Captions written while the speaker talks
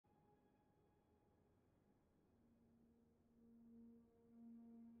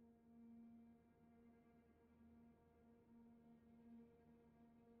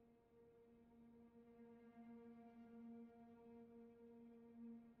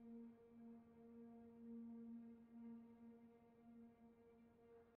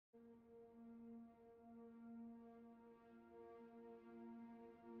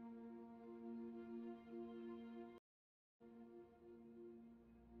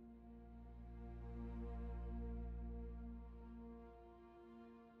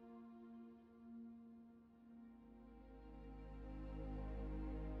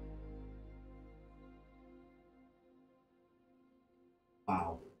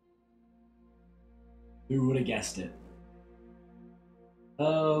Wow. Who would have guessed it?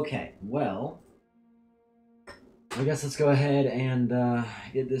 Okay, well, I guess let's go ahead and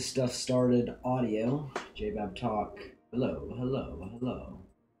get this stuff started. Audio, JBab Talk. Hello, hello, hello.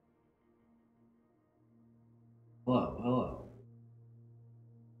 Hello, hello.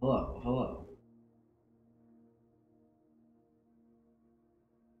 Hello, hello.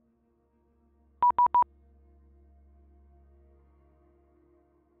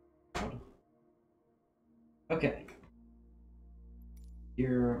 Okay.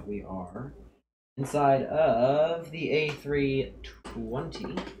 Here we are inside of the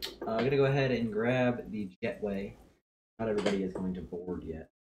A320. I'm going to go ahead and grab the jetway. Not everybody is going to board yet.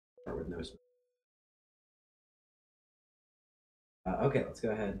 Start with no smoke. Okay, let's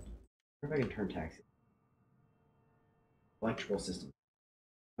go ahead. I wonder if I can turn taxi. Electrical system.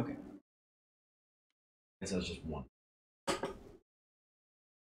 Okay. I guess that was just one.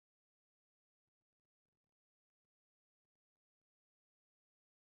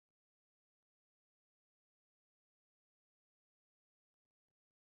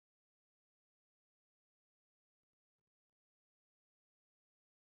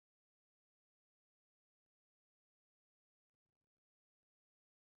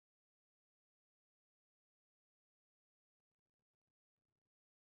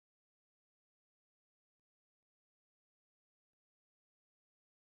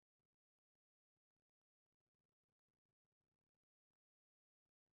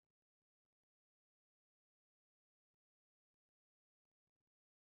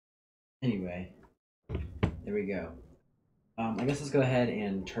 Anyway, there we go. I guess let's go ahead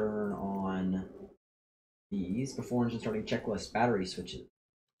and turn on these before engine starting checklist battery switches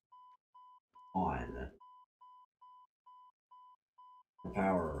on.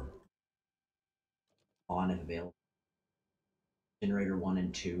 Power on if available. Generator 1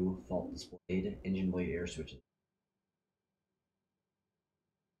 and 2 fault displayed. Engine blade air switches.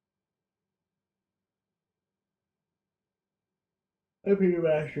 CPU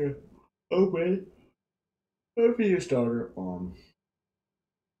master open. CPU starter on.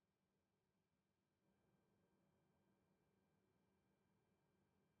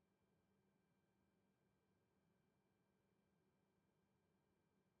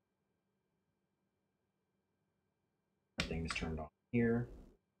 Everything's turned on here.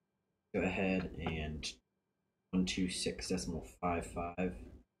 Go ahead and 126.55.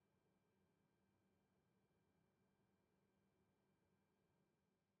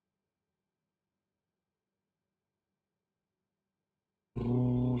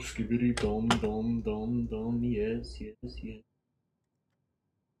 Oh, skibbity dum dum dum dum. Yes, yes, yes.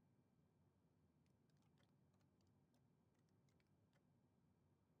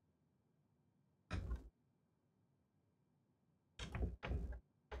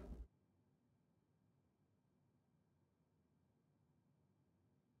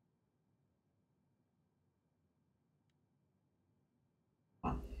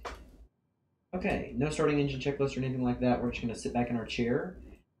 Okay, no starting engine checklist or anything like that. We're just going to sit back in our chair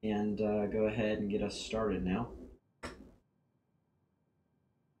and go ahead and get us started now.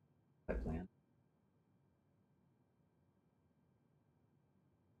 Plan.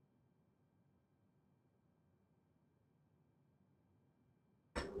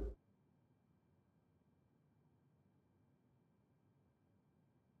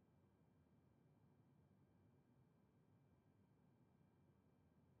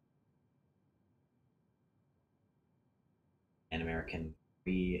 And American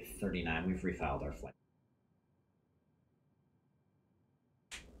 339. We've refiled our flight.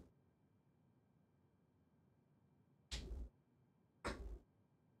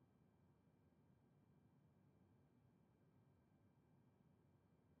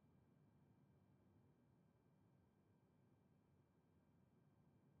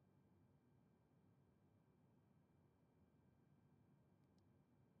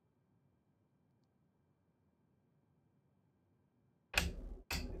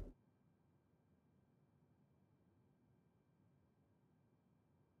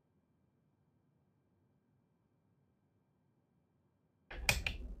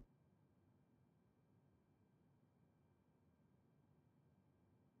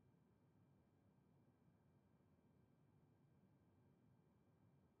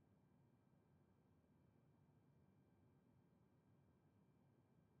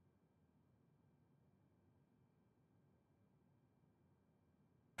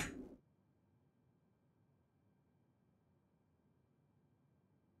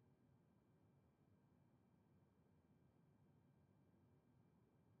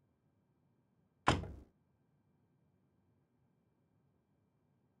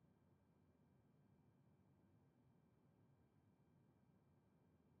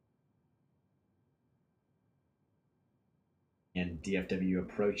 And DFW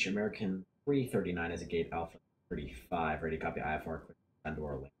approach American 339 as a gate Alpha 35. Ready to copy IFR. Quick send to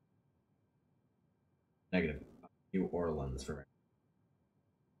Orleans. Negative. New Orleans for.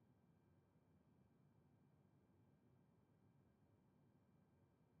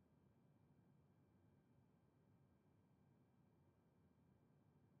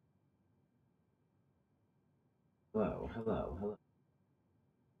 Hello, hello, hello.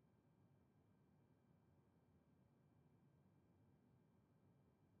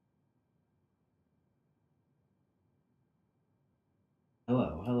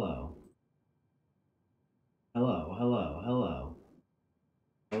 Hello, hello. Hello, hello, hello.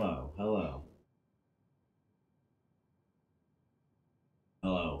 Hello, hello.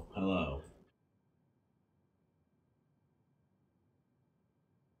 Hello, hello.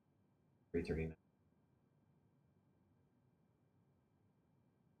 Three 39.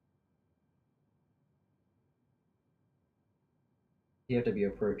 DFW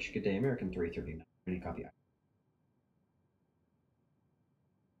approach. Good day, American 339. Ready to copy.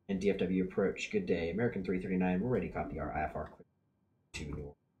 And DFW approach. Good day, American 339. We're ready to copy our IFR. Quick to New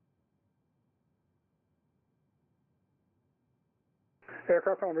Orleans.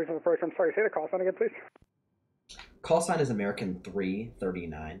 Aircraft on regional approach. I'm sorry, say the call sign again, please. Call sign is American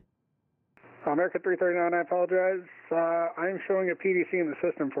 339. American 339, I apologize. I am showing a PDC in the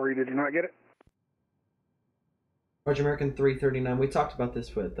system for you. Did you not get it? Roger, American 339. We talked about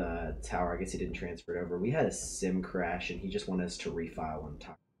this with Tower. I guess he didn't transfer it over. We had a SIM crash, and he just wanted us to refile on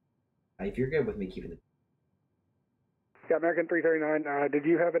top. If you're good with me keeping the... Yeah, American 339. Did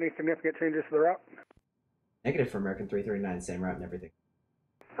you have any significant changes to the route? Negative for American 339. Same route and everything.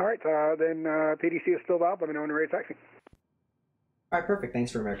 All right, then PDC is still valid. Let me know when you're ready to taxi. All right, perfect.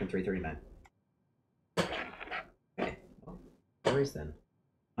 Thanks for American 339. Okay, well, no worries then.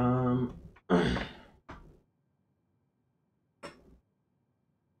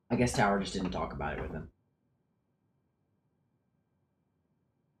 I guess Tower just didn't talk about it with him.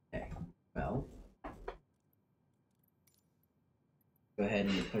 Okay, well, go ahead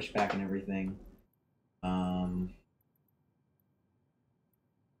and get pushed back and everything. Hello,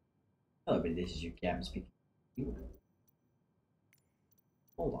 everybody. This is your captain speaking.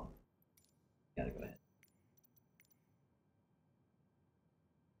 Hold on. Gotta go ahead.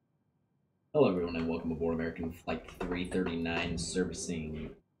 Hello, everyone, and welcome aboard American Flight 339,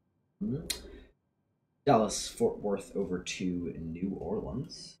 servicing Dallas, Fort Worth over to New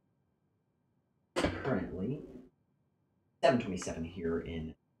Orleans. Currently, 7:27 here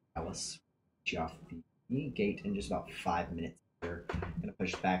in Dallas. Off the gate in just about 5 minutes. We're gonna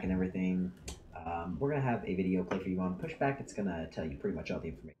push back and everything. We're gonna have a video play for you on pushback. It's gonna tell you pretty much all the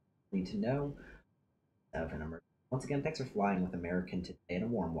information you need to know. Once again, thanks for flying with American today, and a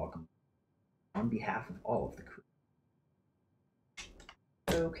warm welcome on behalf of all of the crew.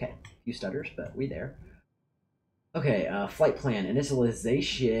 Okay, a few stutters, but we there. Okay, flight plan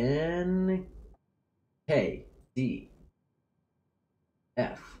initialization. K D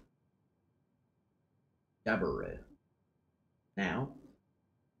F W. Now,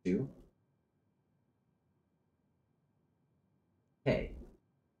 2 K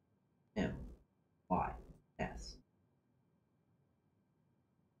M Y S.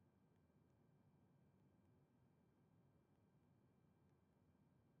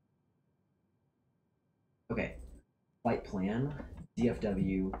 Okay, flight plan,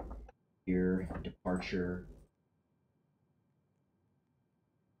 DFW, your departure.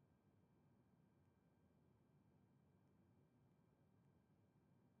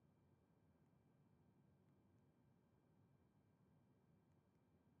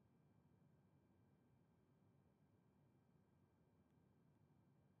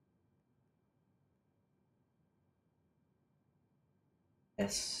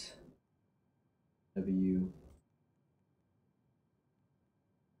 S W.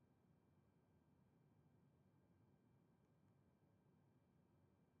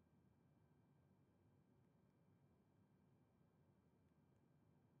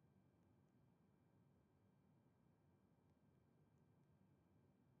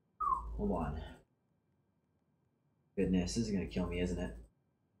 Hold on. Goodness, this is gonna kill me, isn't it?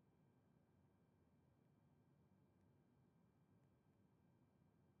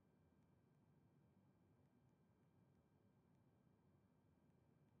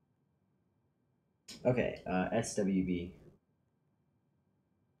 Okay, SWB.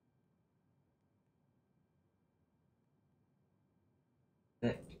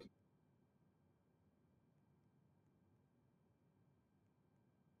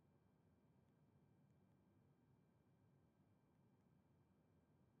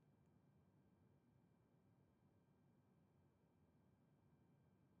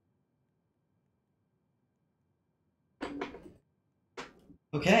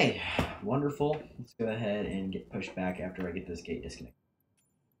 Okay, wonderful. Let's go ahead and get pushed back after I get this gate disconnected.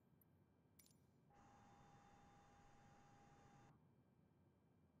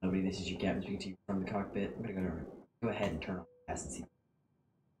 Nobody, this is you, Captain, speaking to you from the cockpit. I'm gonna go ahead and turn on the gas and see.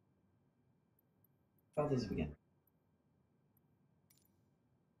 About this again.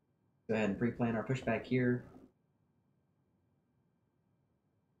 Go ahead and pre-plan our pushback here.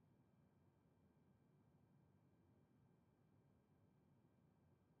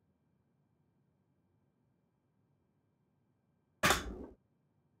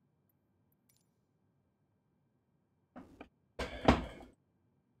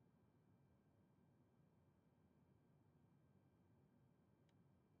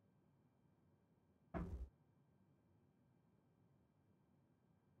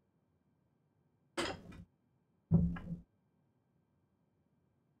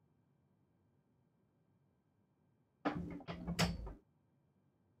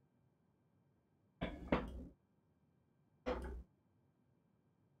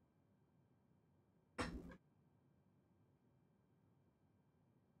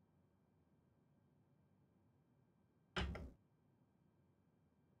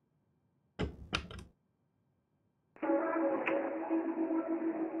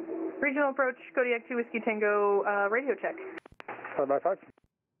 Regional approach, Kodiak 2 Whiskey Tango, radio check. 5x5.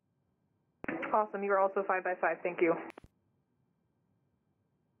 Awesome, you are also 5x5, thank you.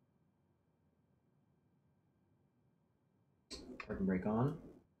 Park and brake on.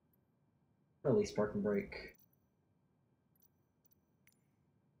 Release park and brake.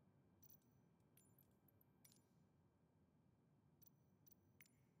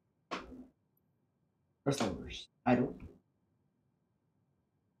 Press levers. Idle.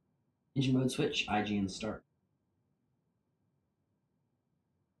 Engine mode switch. IGN start.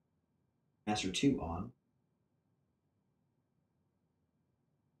 Master 2 on.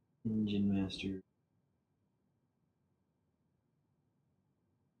 Engine master.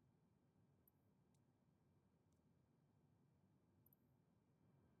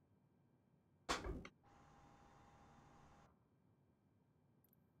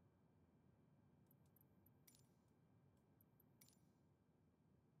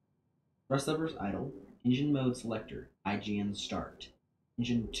 Thrust levers idle. Engine mode selector. IGN start.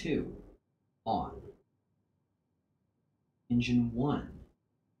 Engine 2 on. Engine 1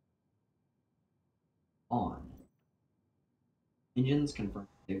 on. Engines confirmed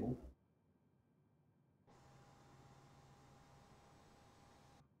stable.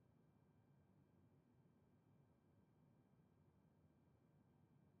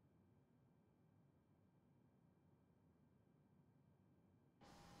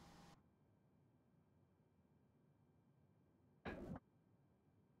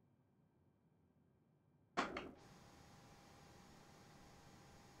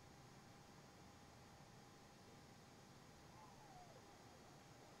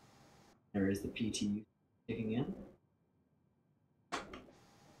 There is the PTU kicking in.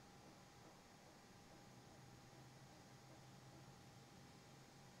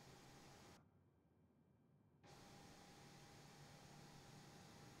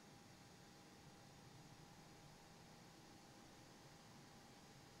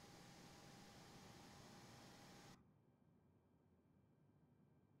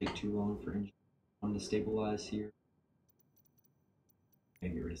 Take too long for engine 1 to stabilize here.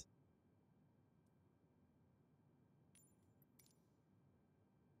 Okay, get rid of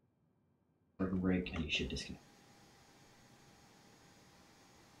park and brake, and you should disconnect.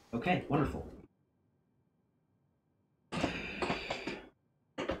 Okay, wonderful.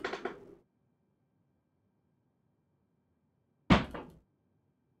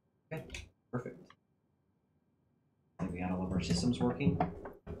 Okay, perfect. I think we got all of our systems working.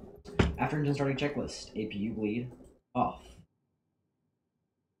 After engine starting checklist, APU bleed, off.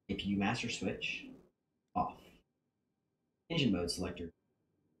 APU master switch, off. Engine mode selector.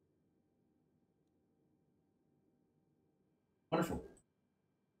 Wonderful.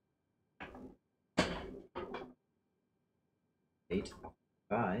 8,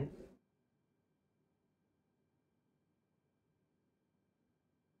 5.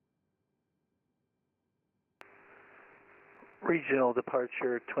 Regional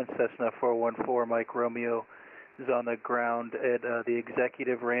departure, Twin Cessna 414, Mike Romeo is on the ground at the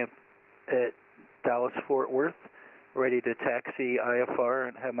executive ramp at Dallas Fort Worth, ready to taxi IFR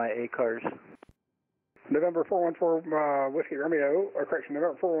and have my ACARS. November 414 Whiskey Romeo, or correction,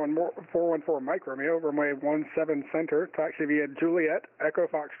 November 414 Mike Romeo, runway 17 center, taxi via Juliet, Echo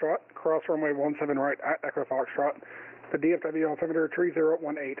Foxtrot, cross runway 17 right at Echo Foxtrot, the DFW altimeter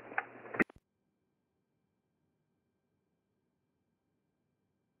 3018.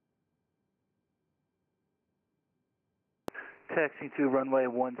 Taxiing to runway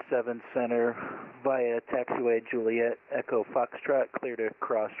 17 center via taxiway Juliet, Echo Foxtrot, clear to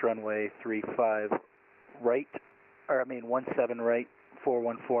cross runway 35 right, 17 right,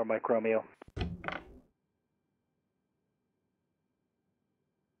 414 Mike Romeo.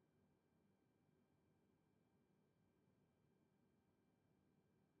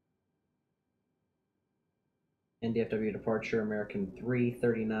 NDFW departure, American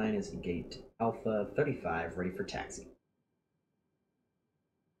 339 is gate Alpha 35, ready for taxi.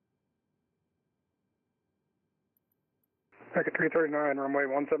 American 339, runway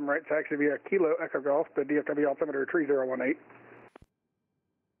 17 right, taxi via Kilo Echo Golf, the DFW altimeter 3018.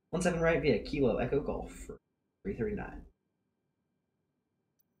 17 right via Kilo Echo Golf for 339.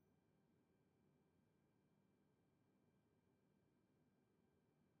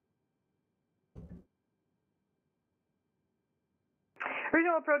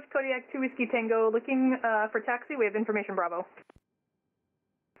 Regional approach, Kodiak 2 Whiskey Tango, looking for taxi. We have information, Bravo.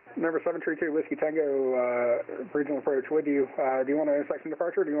 Number 732 Whiskey Tango, regional approach with you. Do you want an intersection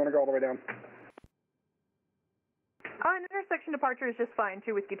departure or do you want to go all the way down? An intersection departure is just fine,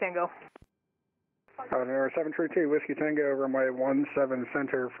 2 Whiskey Tango. Number 732 Whiskey Tango, runway 17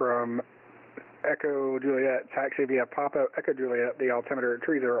 center from Echo Juliet, taxi via Papa Echo Juliet, the altimeter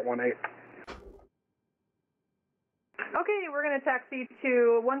 3018. Okay, we're going to taxi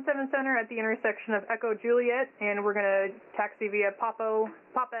to 17 Center at the intersection of Echo Juliet, and we're going to taxi via Papa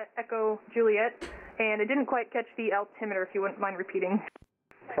Echo Juliet, and I didn't quite catch the altimeter, if you wouldn't mind repeating.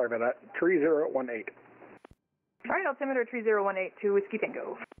 Sorry about that. 3018. All right, altimeter 3018 to Whiskey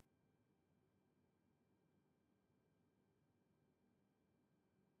Tango.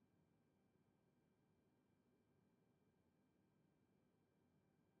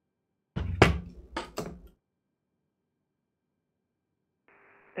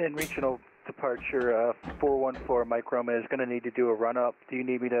 In regional departure, 414 Mike Romeo is going to need to do a run-up. Do you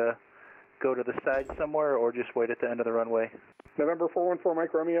need me to go to the side somewhere or just wait at the end of the runway? November 414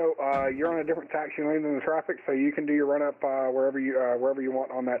 Mike Romeo, you're on a different taxi lane than the traffic, so you can do your run-up wherever you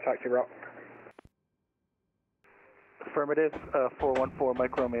want on that taxi route. Affirmative, 414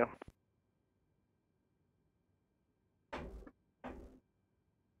 Mike Romeo.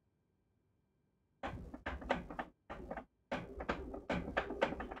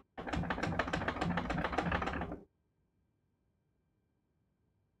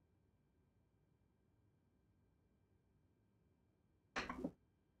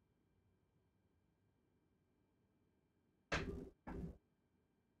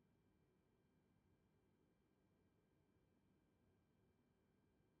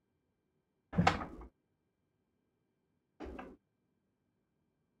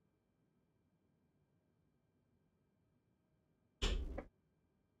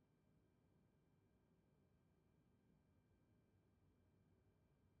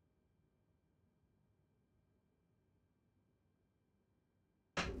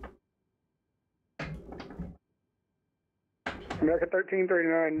 American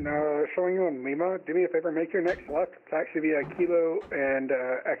 1339, showing you on Lima. Do me a favor, make your next left, taxi via Kilo and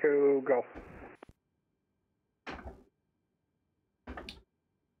Echo Golf.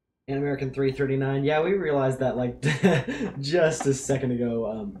 And American 339, yeah, we realized that like just a second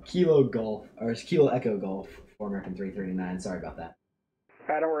ago. Kilo Echo Golf for American 339. Sorry about that.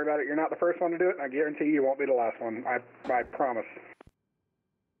 Don't worry about it. You're not the first one to do it, and I guarantee you won't be the last one. I promise.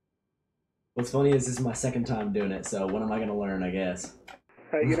 What's funny is this is my second time doing it, so when am I going to learn, I guess?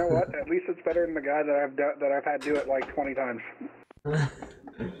 Hey, you know what? At least it's better than the guy that I've had do it like 20 times.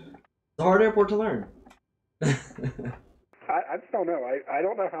 It's a hard airport to learn. I just don't know. I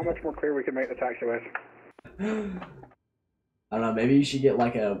don't know how much more clear we can make the taxiways. I don't know, maybe you should get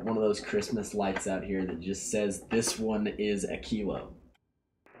like one of those Christmas lights out here that just says, this one is a kilo.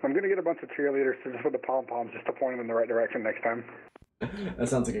 I'm going to get a bunch of cheerleaders to just put the pom-poms just to point them in the right direction next time. That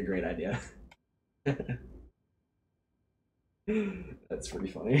sounds like a great idea. That's pretty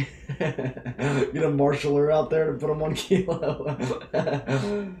funny. Get a marshaller out there to put them on kilo.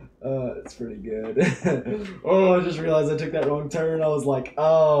 It's pretty good. Oh, I just realized I took that wrong turn. I was like,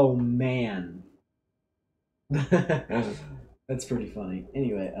 oh man. That's pretty funny.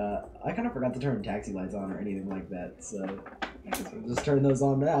 Anyway, I kind of forgot to turn taxi lights on or anything like that, so I guess we'll just turn those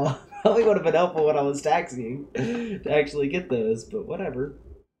on now. Probably would have been helpful when I was taxiing to actually get those, but whatever.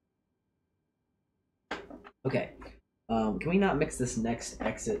 Okay, can we not mix this next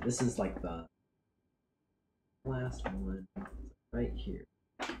exit? This is like the last one right here.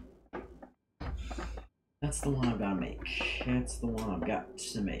 That's the one I've got to make. That's the one I've got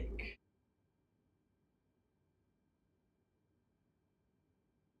to make.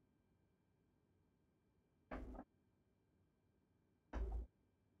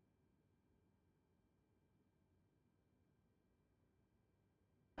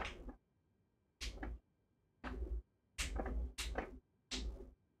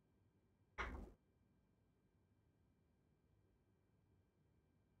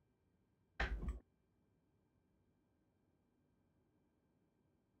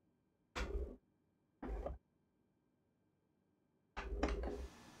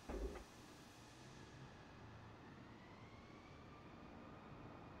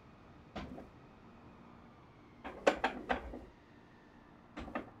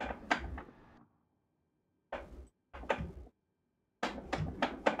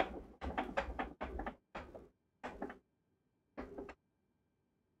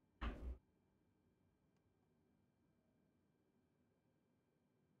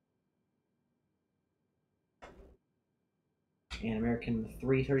 And American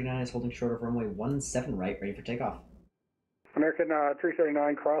 339 is holding short of runway 17 right, ready for takeoff. American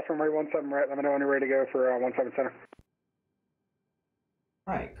 339, cross runway 17 right. Let me know when you're ready to go for 17 center.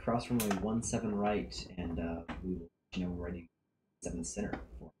 Alright, cross runway 17 right, and we will let you know when we're ready 7 center.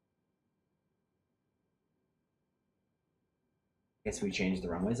 Guess we changed the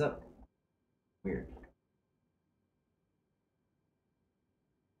runways up? Weird.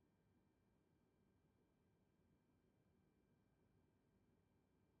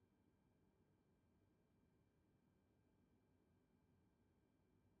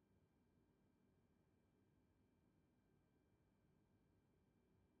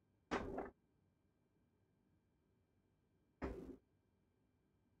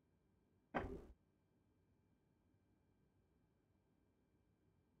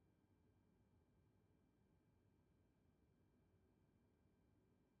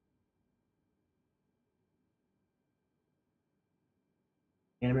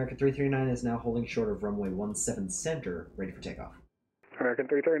 And American 339 is now holding short of runway 17 center, ready for takeoff. American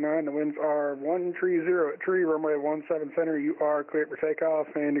 339, the winds are 130 at tree, runway 17 center. You are cleared for takeoff,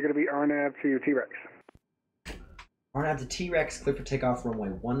 and you're going to be RNAV to T-Rex. RNAV to T-Rex, clear for takeoff, runway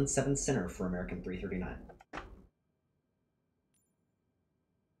 17 center for American 339.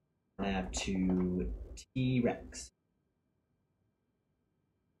 RNAV to T-Rex.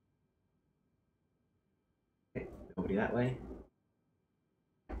 Okay, nobody that way.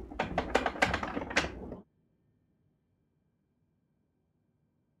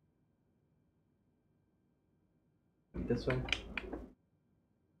 This way.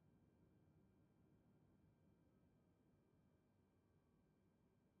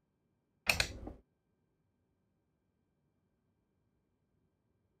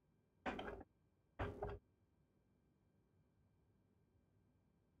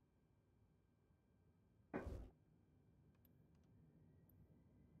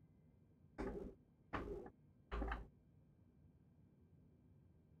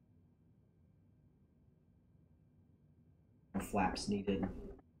 No flaps needed.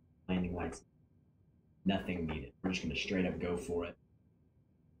 Landing lights. Nothing needed. We're just going to straight up go for it.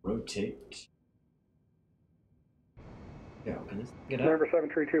 Rotate. Go. Can this get up? Number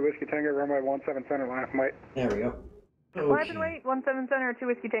 732, Whiskey Tango, runway 17 center, line up and wait. There we go. Line up and wait, 17 center, 2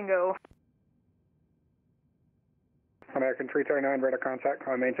 Whiskey Tango. American 339, radar contact,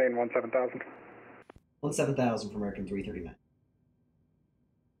 climb maintain 17,000. 17,000 for American 339.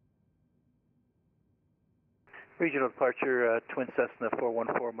 Regional departure, Twin Cessna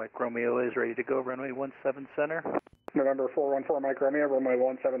 414 Mike Romeo is ready to go, runway 17 center. November 414 Mike Romeo, runway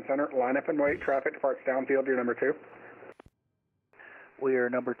 17 center, line up and wait, traffic departs downfield, you're number 2. We are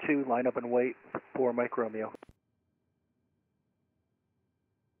number 2, line up and wait for Mike Romeo.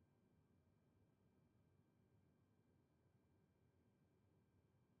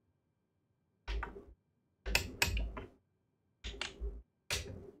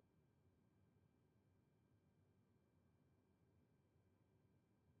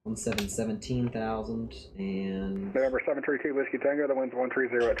 On 17,000 and November 732 Whiskey Tango, the wind's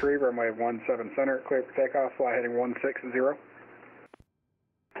 130 at tree, runway 17 center, clear for takeoff, fly heading 160.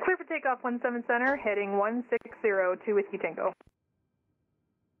 Clear for takeoff, 17 center, heading 160 to Whiskey Tango.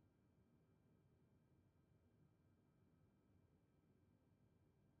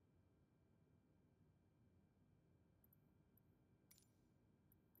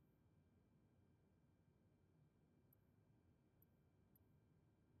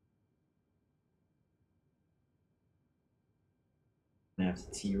 Nav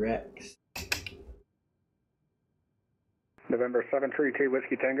to T-Rex. November 732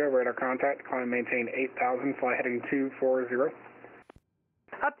 Whiskey Tango, radar contact, climb maintain 8,000, fly heading 240.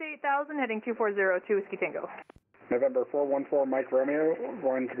 Up to 8,000, heading 240 to Whiskey Tango. November 414 Mike Romeo,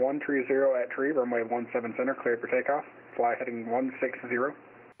 winds 130 at tree, runway 17 center, clear for takeoff, fly heading 160.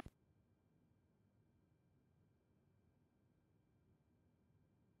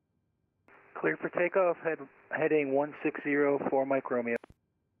 Clear for takeoff, heading 160 for Mike Romeo.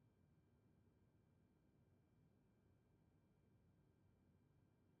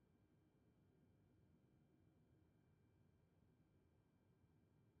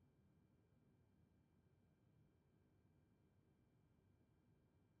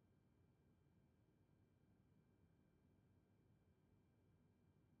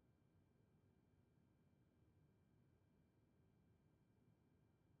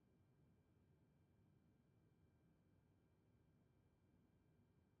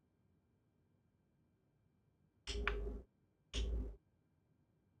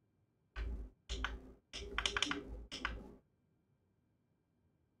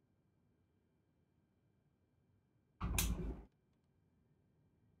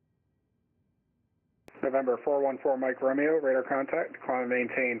 November 414 Mike Romeo, radar contact, climb and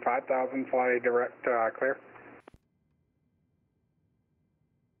maintain 5,000, fly direct clear.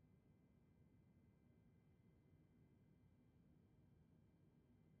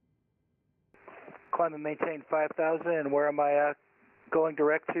 Climb and maintain 5,000, and where am I going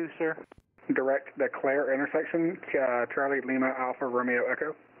direct to, sir? Direct declare intersection, Charlie Lima Alpha Romeo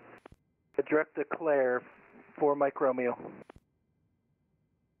Echo. Direct declare for Mike Romeo.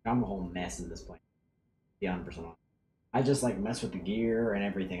 I'm a whole mess in this plane. Beyond personal. I just like mess with the gear and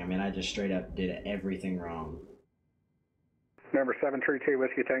everything. I mean, I just straight up did everything wrong. Number 732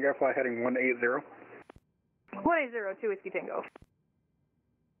 Whiskey Tango, fly heading 180. 180, 2 Whiskey Tango.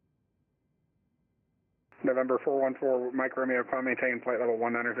 November 414 Mike Romeo, climb maintain flight level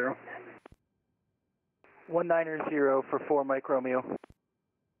 190. 190 for 4 Mike Romeo.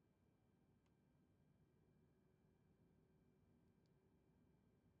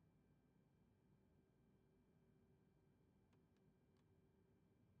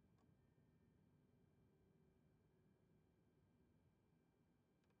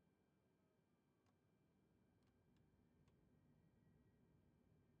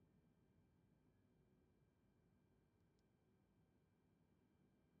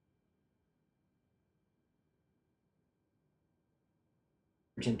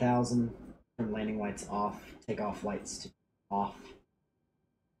 For 10,000, turn landing lights off, take off lights to off.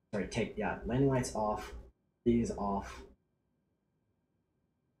 Sorry, landing lights off, these off.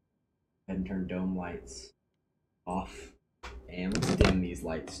 Go ahead and turn dome lights off. And let's dim these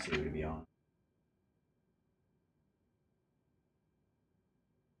lights too, to be honest.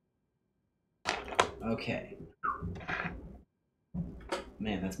 Okay.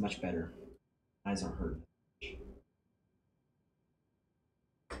 Man, that's much better. Eyes aren't hurting.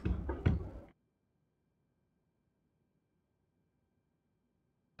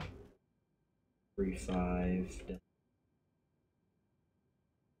 3-5.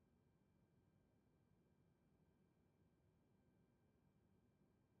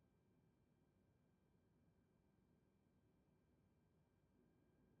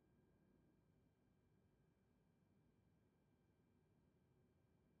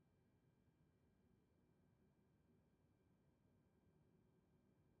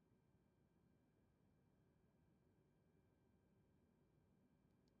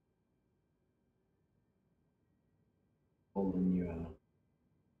 Holding you out.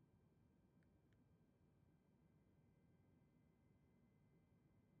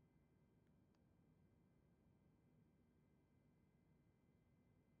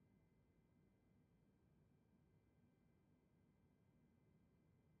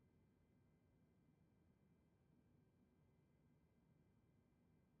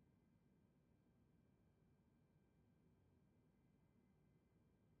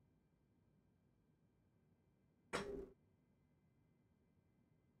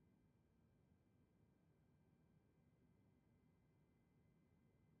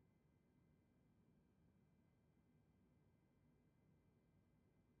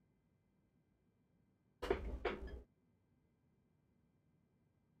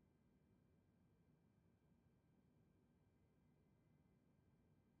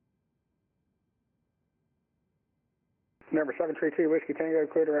 Number 732 Whiskey Tango,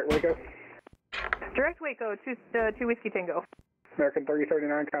 clear direct Waco. Direct Waco, 2 Whiskey Tango. American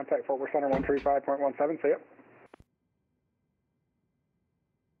 3039, contact Fort Worth Center 135.17, see ya.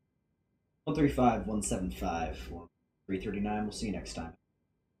 135, 175, 339. We'll see you next time.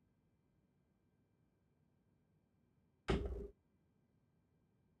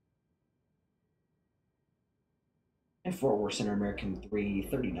 And Fort Worth Center American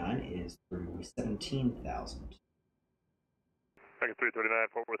 339 is through 17,000. American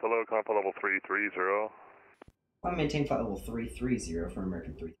 339, Fort Worth, hello, comfort level 330. I'll maintain flight level 330 for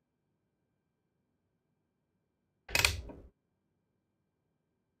American 3.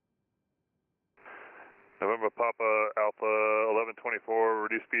 November Papa Alpha 1124,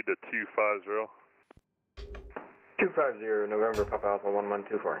 reduce speed to 250. 250, November Papa Alpha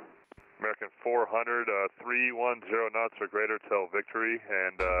 1124. American 400, 310 knots or greater till victory,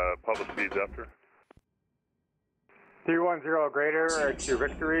 and public speeds after. 310 greater to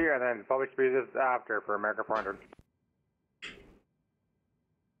victory, and then public speed is after for American 400.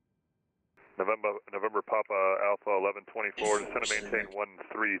 November Papa Alpha 1124, descend and maintain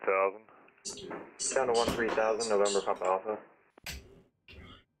 13,000. Down to 13,000, November Papa Alpha.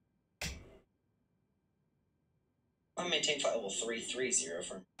 I'll maintain flight level 330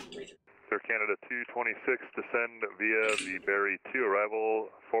 for 33. Air Canada 226, descend via the Berry 2 arrival,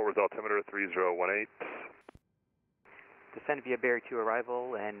 Fort Worth altimeter 3018. Descend via Barry 2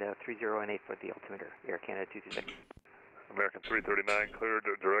 arrival and 3018 for the altimeter. Air Canada 226. American 339 cleared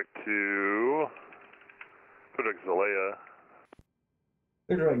direct to Zalea.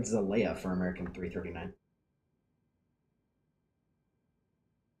 Clear direct Zalea for American 339.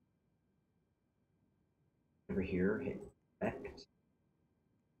 Over here, hit direct.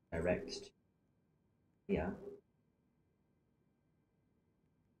 Direct. Yeah.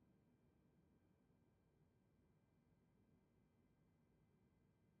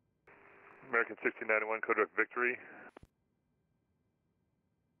 American 1691 clear direct Victory.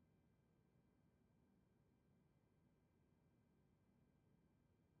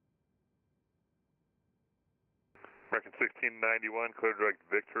 American 1691 clear direct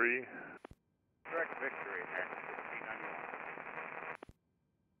Victory. Direct Victory, American 1691.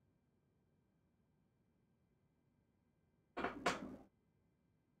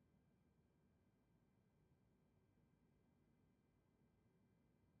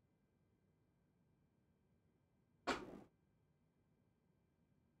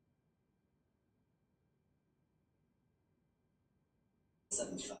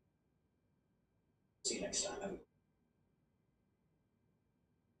 See you next time.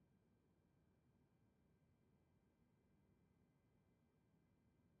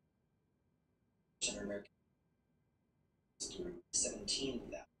 American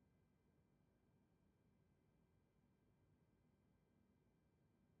 17,000.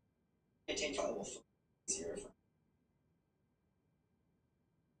 Maintain flight level 0 for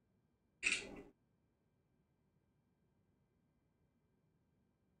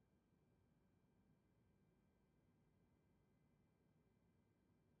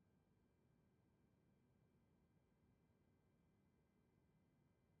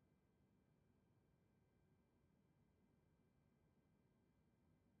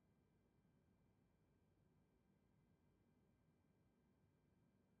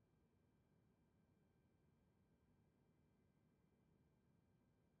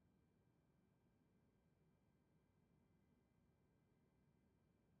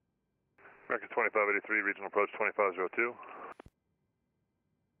American 2583 regional approach 2502.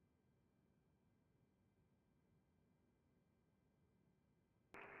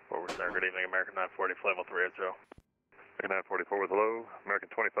 Forward center, good evening, American 940, flight level 380. American 944 with hello. American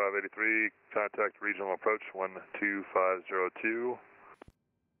 2583 contact regional approach 12502.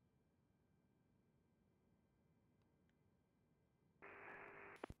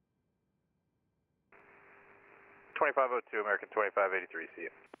 American 2583, see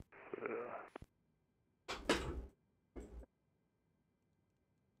you.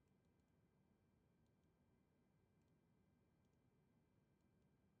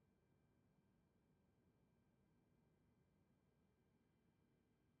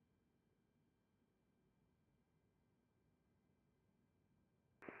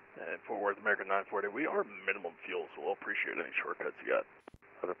 And Fort Worth, American 940, we are minimum fuel, so we'll appreciate any shortcuts you got.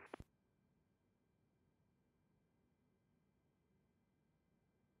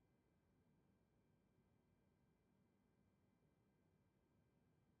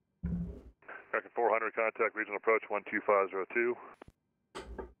 American 400 contact regional approach 12502.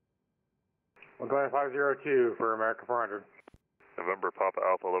 12502 for American 400. November Papa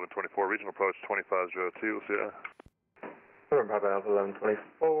Alpha 1124 regional approach 2502. See ya. November Papa Alpha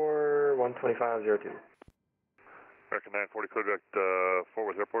 1124, 12502. American 940 clear direct Fort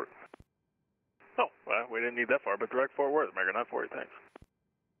Worth Airport. Oh, well, we didn't need that far, but direct Fort Worth, American 940, thanks.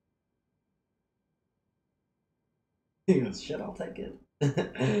 He goes, shit, I'll take it.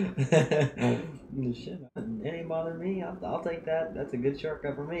 Shit, it ain't bother me. I'll take that. That's a good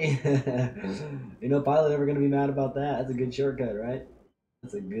shortcut for me. Ain't no pilot ever gonna be mad about that. That's a good shortcut, right?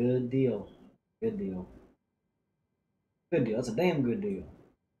 That's a good deal. Good deal. Good deal. That's a damn good deal.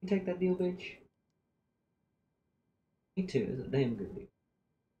 You take that deal, bitch? Me too. It's a damn good deal.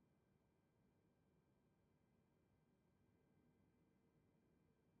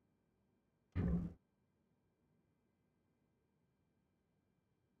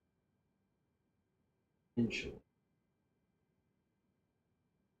 Potentially.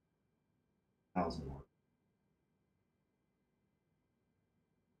 1,000 more.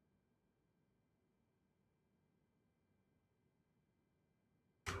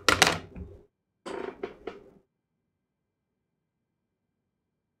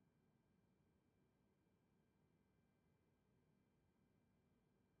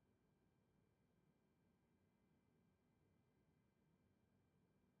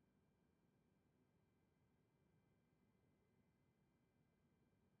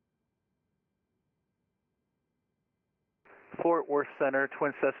 Fort Worth Center,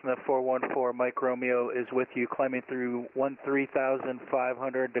 Twin Cessna 414, Mike Romeo is with you, climbing through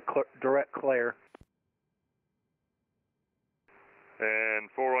 13,500 to direct Claire. And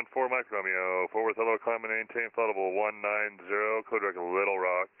 414 Mike Romeo, Fort Worth, hello, climb and maintain flight level 190, code direct Little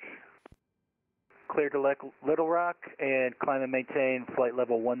Rock. Clear to Little Rock and climb and maintain flight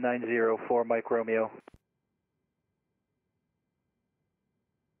level 190 for Mike Romeo.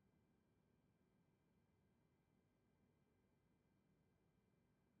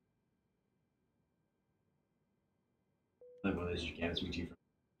 Like one of those you can't switch you from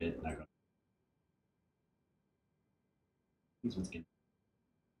it. Not gonna. These ones can.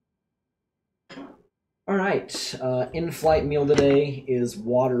 All right. In-flight meal today is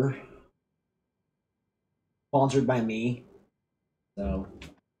water, sponsored by me. So,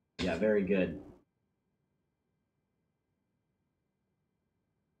 yeah, very good.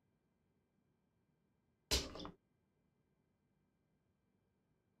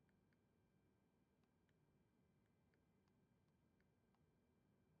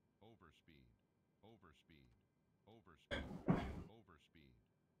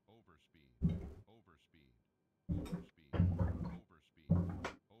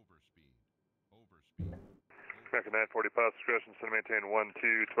 American 940 pilot discretion, to maintain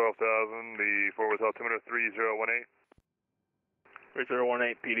 12,000, the Fort Worth altimeter 3018.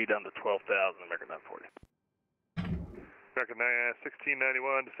 3018, PD down to 12,000, American 940. American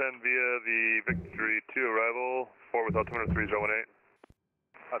 1691, descend via the Victory 2 arrival, Fort Worth altimeter 3018.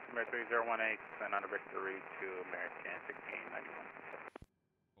 Altimeter 3018, descend on the Victory to American 1691.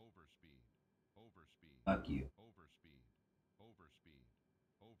 Fuck you.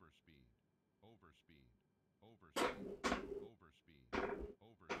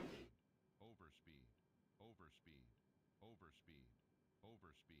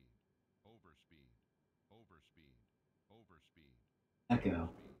 Echo.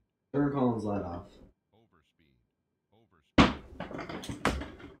 Turn Collins light off.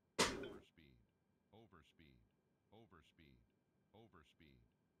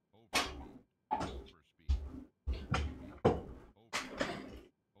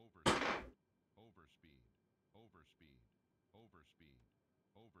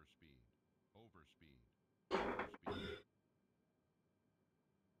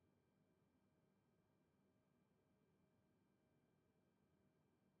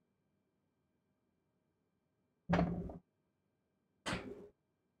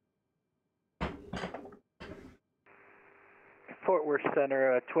 Fort Worth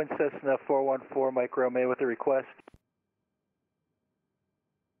Center, Twin Cessna 414, Mike Romeo with a request.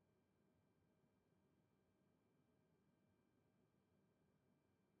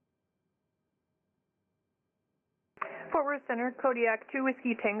 Fort Worth Center, Kodiak 2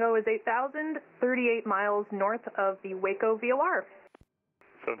 Whiskey Tango is 8,038 miles north of the Waco VOR.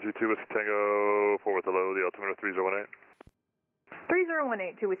 722 Whiskey Tango, Fort Worth, hello, the altimeter 3018.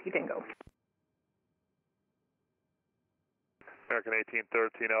 3018 to Whiskey Tango. American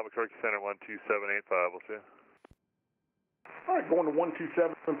 1813, Albuquerque Center 12785, we'll see you. All right, going to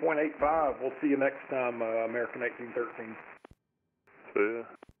 127.85. We'll see you next time, American 1813. See ya.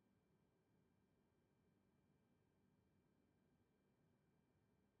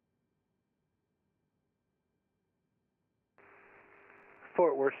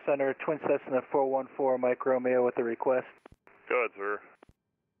 Fort Worth Center, Twin Cessna 414, Mike Romeo with a request. Go ahead, sir.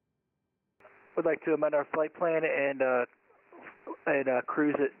 Would like to amend our flight plan and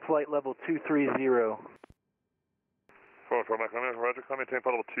cruise at flight level 230. 414 Mike Romeo, roger, climb maintain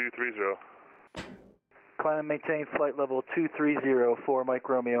flight level 230. Climb and maintain flight level 230 for Mike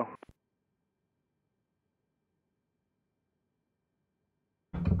Romeo.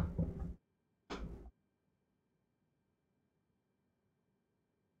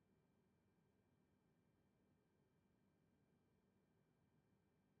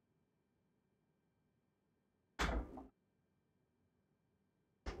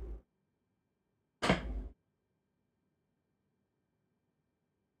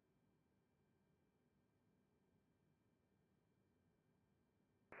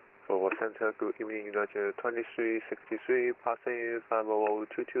 Fort Center, good evening, Roger 2363, passing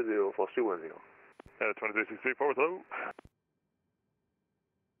 50220 for 310. 2363, Fort Worth, hello.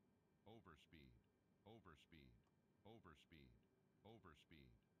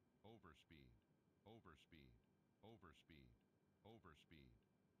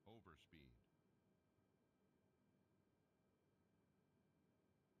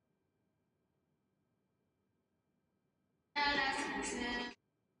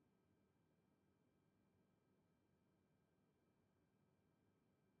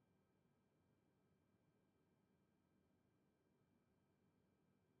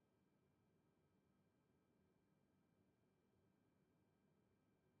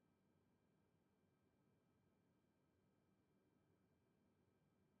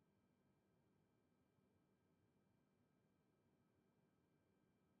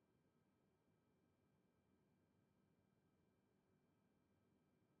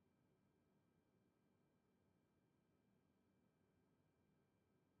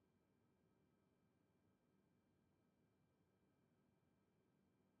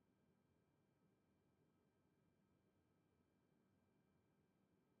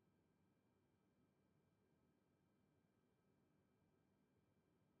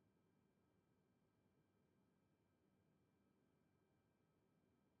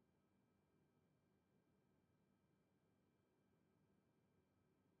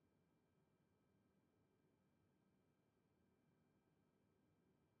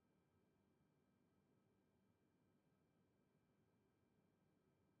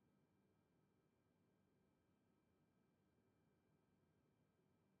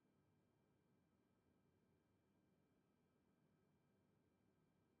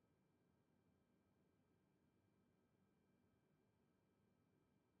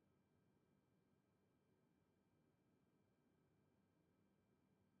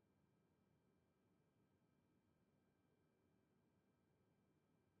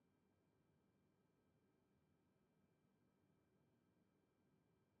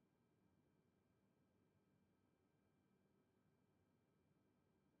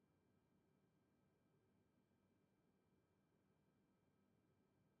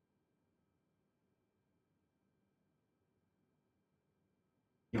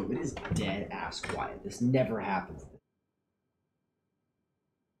 Yo, it is dead ass quiet. This never happens.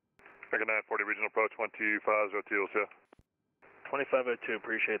 American 940, regional approach 12502, yeah. 2502,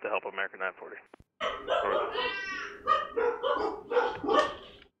 appreciate the help, American 940.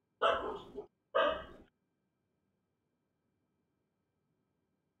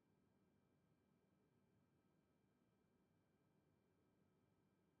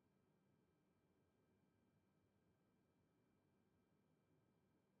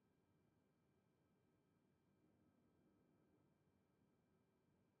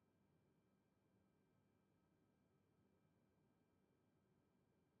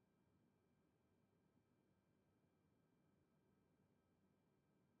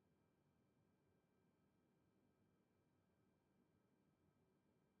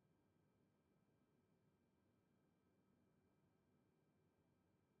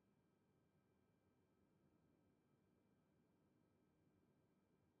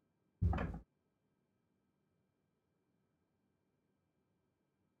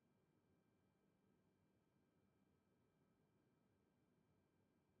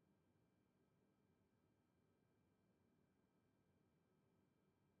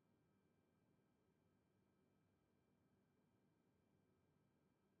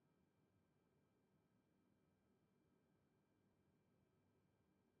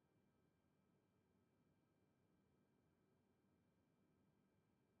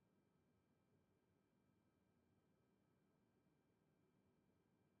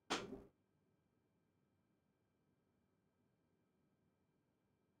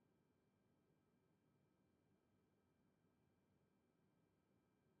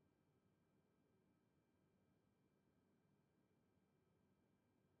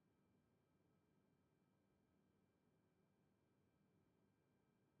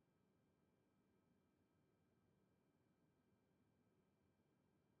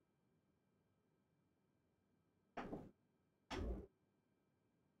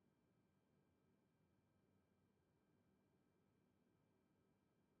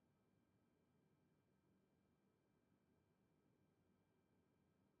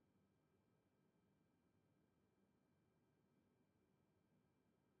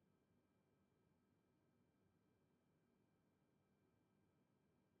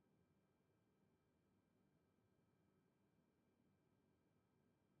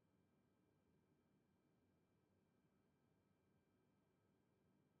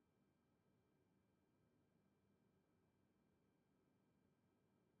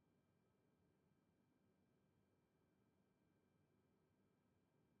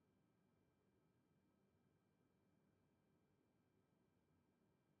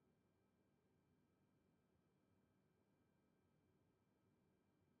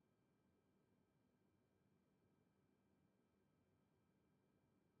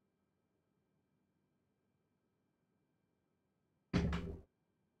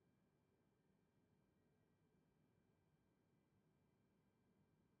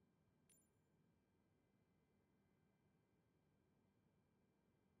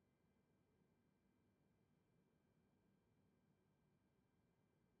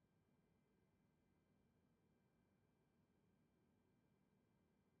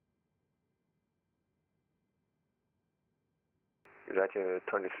 Roger,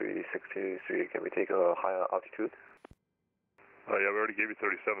 2363, can we take a higher altitude? Yeah, we already gave you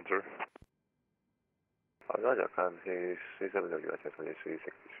 37, sir. Roger, Kmsy 370, Roger,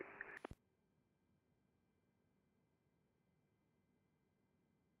 2363.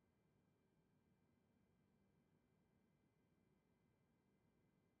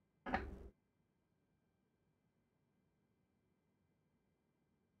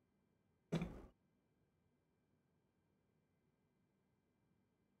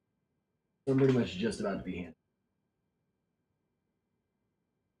 We're pretty much just about to be handed.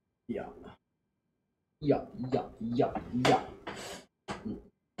 Yeah. Yeah.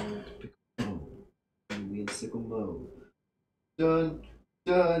 We in sickle mode. Done.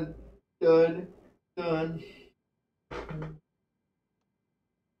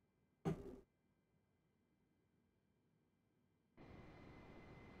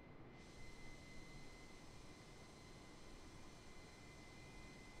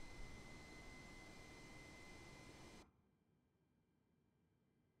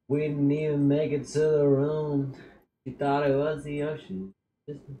 We didn't even make it to the room. She thought it was the ocean.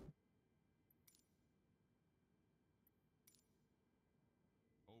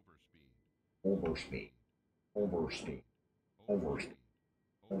 Overspeed.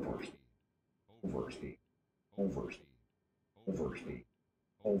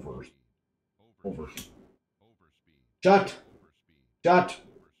 Shut.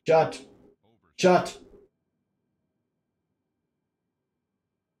 Shut. Shut.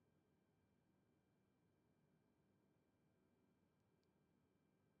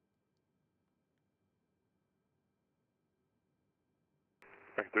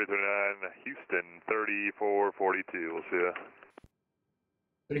 American 339, Houston 3442. We'll see ya.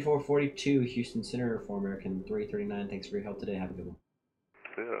 3442, Houston Center for American 339. Thanks for your help today. Have a good one.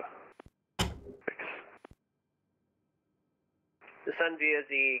 See ya. Descend via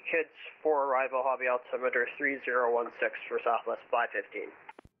the Kids for arrival, hobby altimeter 3016 for Southwest 515.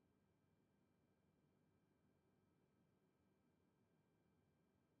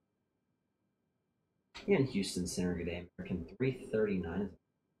 In Houston Center today, American 339 is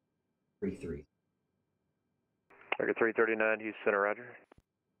 33. American 339, Houston Center, roger.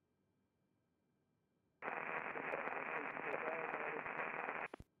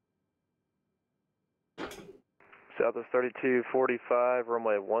 Southwest 3245,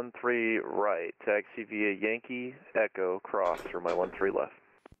 runway 13 right, taxi via Yankee, Echo, cross, runway 13 left.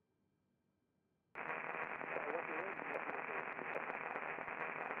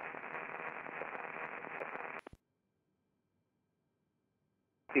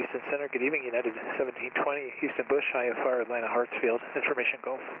 Houston Center, good evening, United 1720, Houston Bush, IFR, Atlanta Hartsfield, information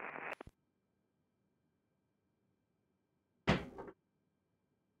Gulf.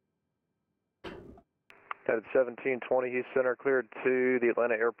 United 1720, Houston Center, cleared to the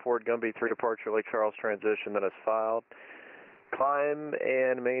Atlanta Airport, Gumby 3 departure, Lake Charles transition that is filed. Climb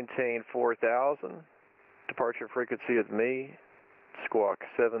and maintain 4,000. Departure frequency with me, squawk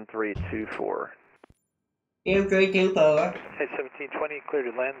 7324. Air 324. Hey, 1720, cleared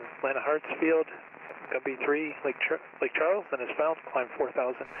to Atlanta Hartsfield, Gumby 3, Lake Charles, and is found, climb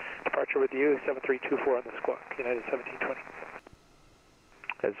 4,000. Departure with you, 7324 on the squawk, United 1720.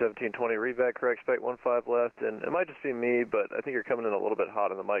 At 1720, read back, correct, spec 15 left, and it might just be me, but I think you're coming in a little bit hot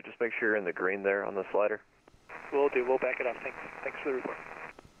on the mic. Just make sure you're in the green there on the slider. Will do, we'll back it up. Thanks for the report.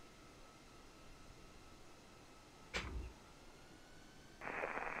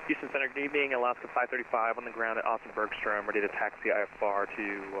 Houston Center, good evening, Alaska 535 on the ground at Austin Bergstrom, ready to taxi IFR to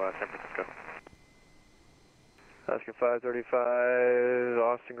San Francisco. Alaska 535,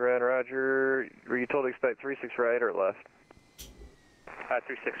 Austin Grand, roger. Were you told to expect 36 right or left?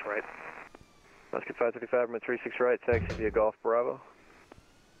 36 right. Alaska 535, I'm at 36 right, taxi via Golf Bravo.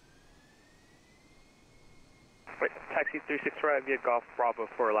 Wait, taxi 36 right via Golf Bravo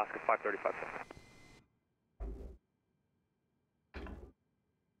for Alaska 535.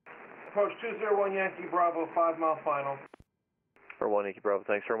 Approach 201 Yankee Bravo, 5 mile final. Or 1 Yankee Bravo,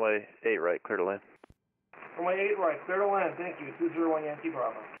 thanks. Runway 8 right, clear to land. Runway 8 right, clear to land, thank you. 201 Yankee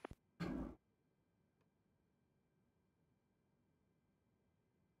Bravo.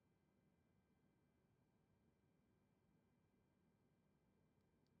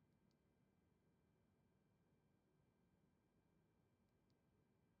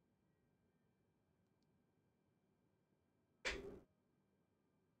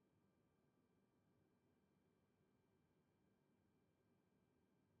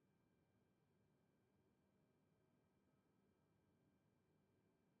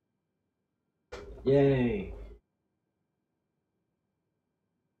 Yay.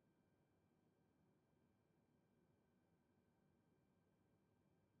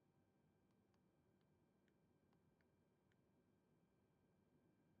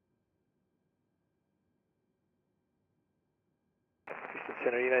 Houston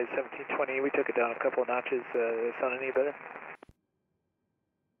Center, United 1720, we took it down a couple of notches. Sound any better?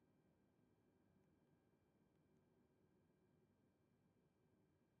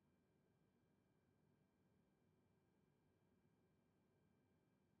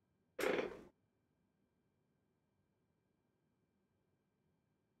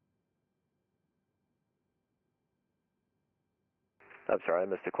 I'm sorry, I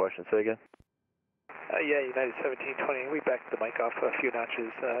missed the question. Say again. Yeah, United 1720, we backed the mic off a few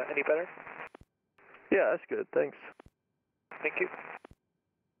notches. Any better? Yeah, that's good, thanks. Thank you.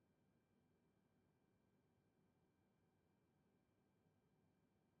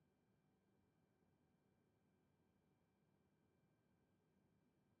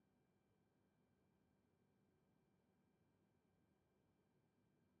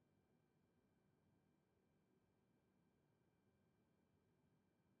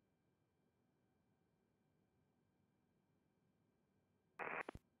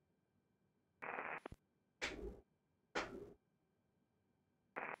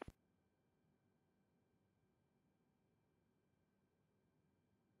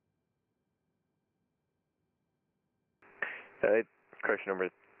 Alright, correction number.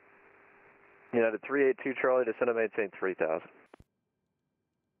 United 382 Charlie, descend and maintain 3,000.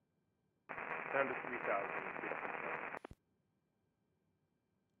 down to 3,000.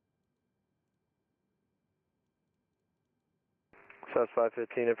 South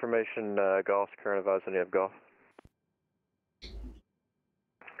 515 information, Golf, current advise on you have Golf.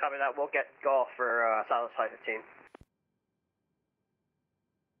 Copy that. We'll get golf for Silas 515.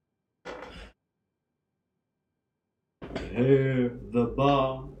 Have the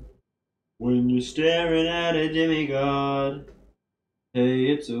bar when you're staring at a demigod. Hey,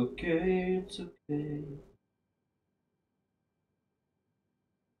 it's okay, it's okay.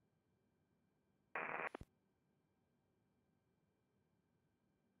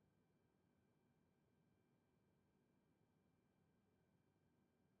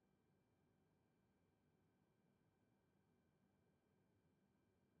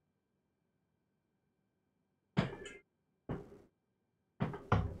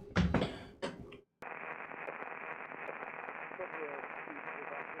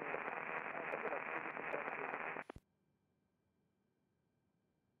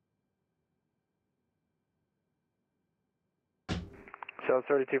 South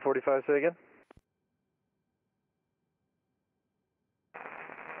 3245, say again?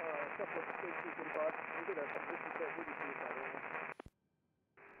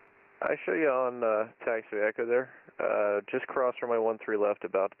 I show you on taxiway Echo there. Just cross runway 13 left,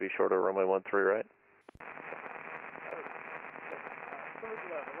 about to be short of runway 13 right.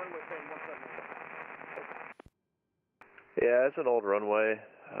 Yeah, it's an old runway.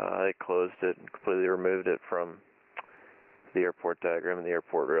 They closed it and completely removed it from the airport diagram and the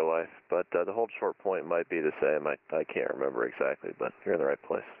airport real life. But the hold short point might be the same. I can't remember exactly, but you're in the right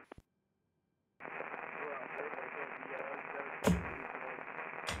place.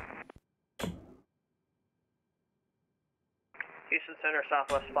 Houston Center,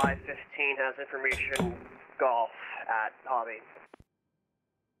 Southwest 515 has information golf at Hobby.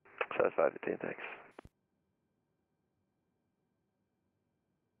 South 515, thanks.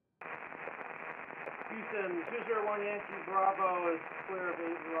 Houston, 201 Yankee Bravo is clear of 8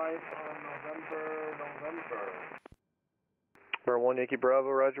 right on November. Number 1 Yankee Bravo,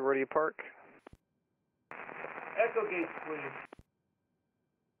 roger, where do you park? Echo gates, please.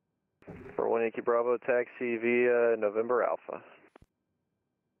 Number 1 Yankee Bravo, taxi via November Alpha.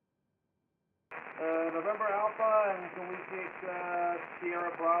 November Alpha, and can we take Sierra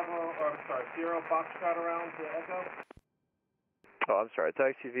Foxtrot around to Echo? Oh, I'm sorry,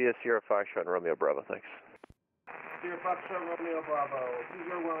 taxi via Sierra Foxtrot and Romeo Bravo, thanks. Sierra Foxtrot, Romeo Bravo,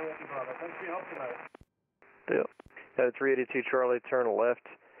 201 Yankee Bravo. Thanks for your help tonight. Deal. At 382 Charlie, turn left,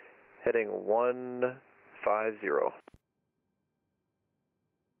 heading 150.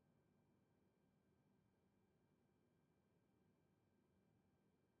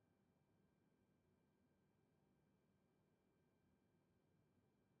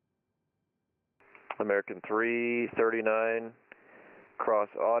 American 339, cross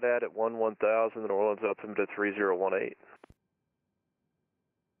Audad at 1000, New Orleans altimeter 3018.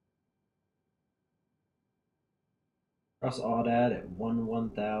 Cross Audad at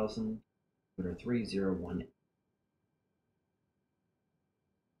 1000, or 3018.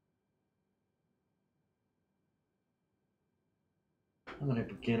 I'm going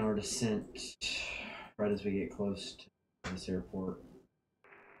to begin our descent right as we get close to this airport.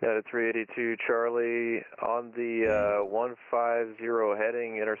 Yeah, at 382 Charlie, on the 150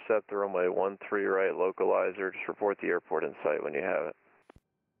 heading, intercept the runway 13 right localizer. Just report the airport in sight when you have it.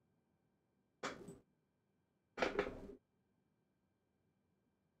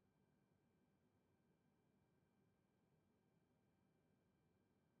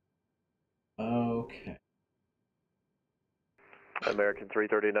 Okay. American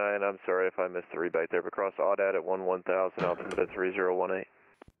 339, I'm sorry if I missed the read back there, but cross Audad at 1000, altimeter 3018.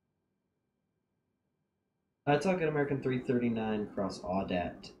 Talking American 339, cross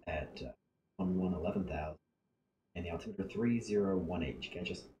Audat at 11,000, and the altimeter 3018.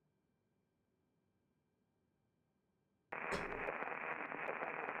 Catch us.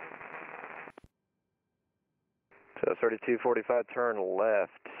 So 3245, turn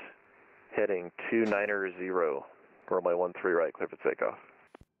left, heading 290, runway 13 right, clear for takeoff.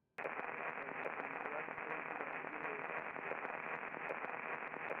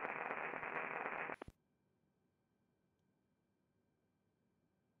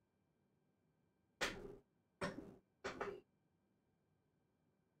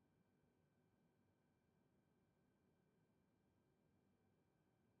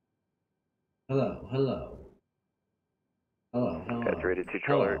 Hello, hello. Hello, hello. At 382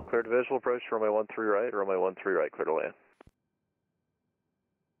 Charlie, cleared visual approach, runway 13 right, runway 13 right, clear to land.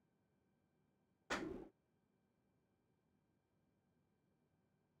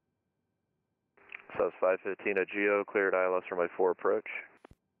 South 515 at Geo, cleared ILS runway 4 approach.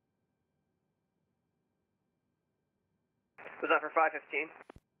 Was that for 515?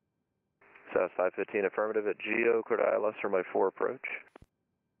 South 515 affirmative at Geo, cleared ILS runway 4 approach.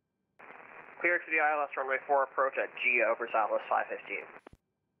 Cleared to the ILS runway 4 approach at Geo for Southwest 515.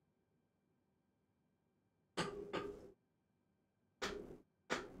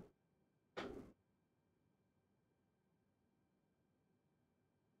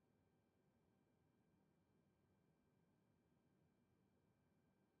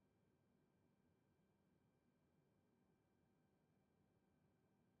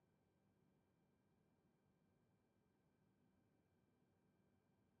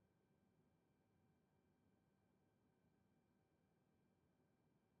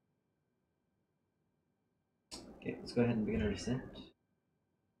 Okay, let's go ahead and begin our descent.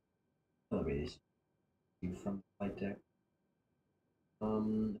 Elevators from the flight deck.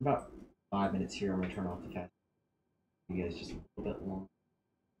 About 5 minutes here. I'm gonna turn off the fast. You guys just a little bit long.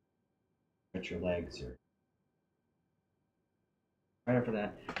 Stretch your legs, or right after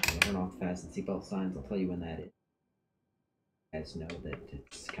that, I'll turn off the fast and seatbelt signs. I'll tell you when that is. You guys know that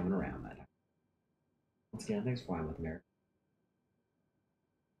it's coming around that time. Once again, thanks for flying with America.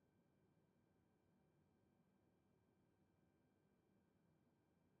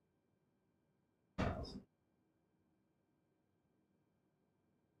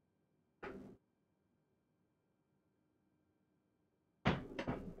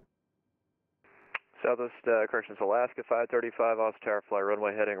 Southwest, corrections, Alaska 535, Austin Tower, fly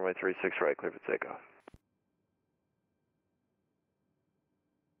runway heading, runway 36 right, clear for takeoff.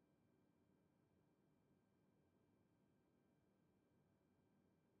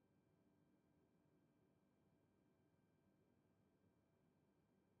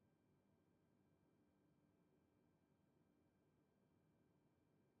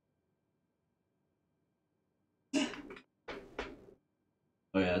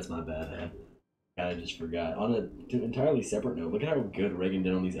 Oh yeah, that's my bad. I just forgot. On an entirely separate note, look at how good Reagan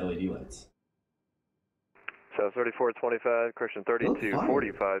did on these LED lights. South 3425, correction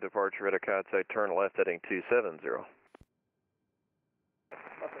 3245, departure at a contact, turn left heading 270.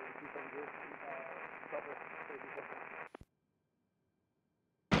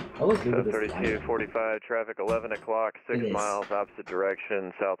 Oh, look, look at this 3245, traffic 11 o'clock, 6 miles opposite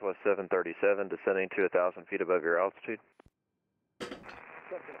direction, southwest 737, descending to 1,000 feet above your altitude.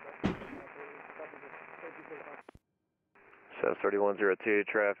 South 3102,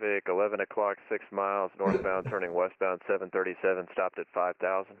 traffic 11 o'clock, 6 miles, northbound turning westbound 737, stopped at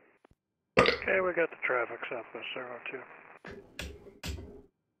 5,000. Okay, we got the traffic, Southwest 02.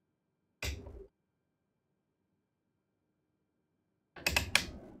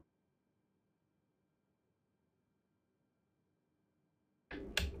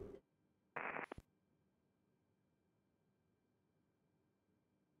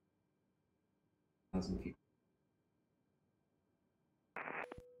 Feet.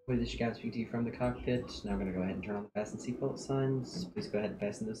 Wait, this is your guys speak to you from the cockpit. Now I'm going to go ahead and turn on the fasten seatbelt signs. Please go ahead and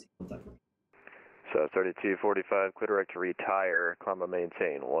fasten those seatbelts up for me. So 3245, clear direct to retire, climb and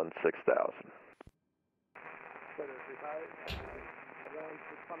maintain 16,000.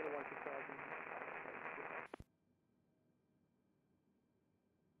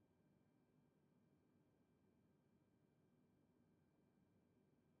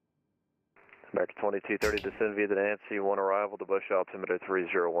 American 2230, descend via the Nancy, 1 arrival to Bush altimeter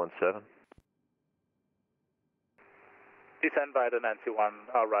 3017. Descend by the Nancy 1,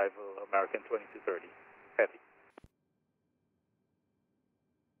 arrival, American 2230. Heavy.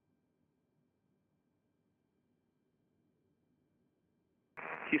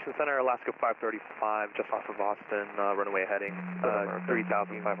 Houston Center, Alaska 535, just off of Austin, runaway heading,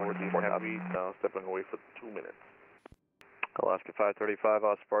 3,500 heavy, now stepping away for 2 minutes. Alaska 535,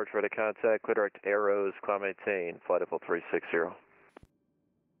 Austin departure, ready contact, clear direct arrows, climb maintain, flight level 360.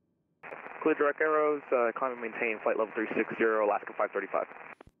 Clear direct arrows, climb and maintain, flight level 360, Alaska 535.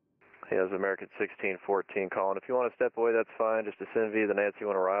 He has American 1614 calling. If you want to step away, that's fine. Just descend via the Nancy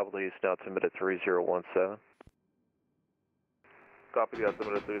 1 arrival to Houston altimeter 3017. Copy the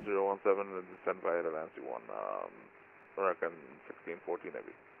altimeter 3017 and descend via the Nancy 1, American 1614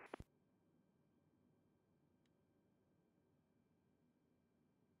 heavy.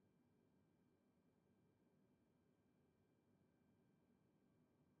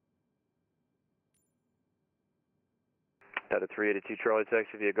 At a 382 Charlie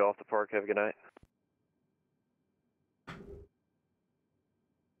taxi via Golf to Park. Have a good night.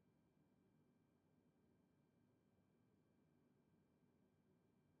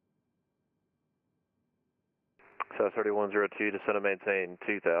 South 3102, descend and maintain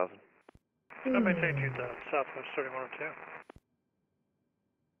 2,000. maintain 2000, Southwest 3102.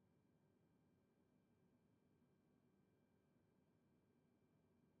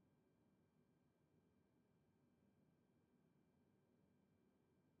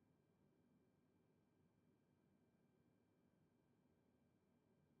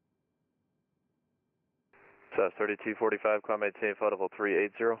 South 3245, climb maintain flight level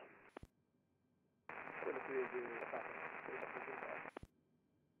 380.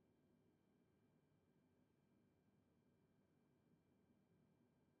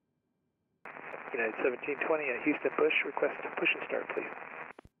 United 1720, Houston Bush, request push and start, please.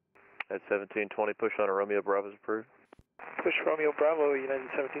 At 1720, push on a Romeo Bravo is approved. Push Romeo Bravo,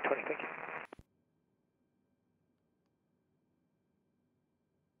 United 1720, thank you.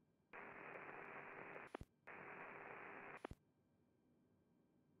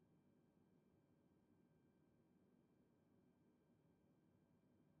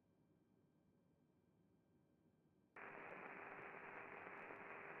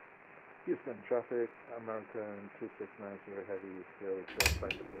 Houston traffic, American 2690 heavy, zero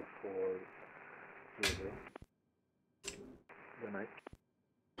flight level 400. Good night.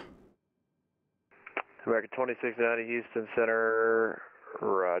 American 2690, Houston Center,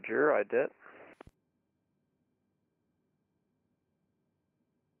 roger, IDET.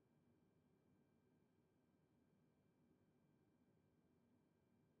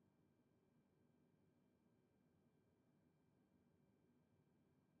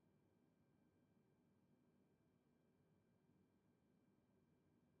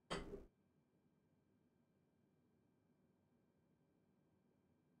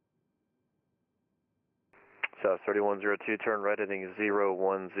 South 3102, turn right heading 010,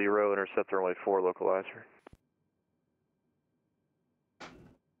 intercept runway 4, localizer.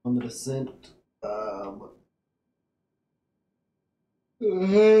 On the descent, go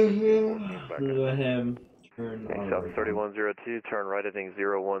ahead, turn on South 3102, turn right heading 010,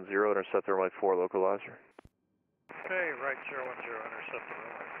 intercept runway 4, localizer. Okay, right 010, intercept the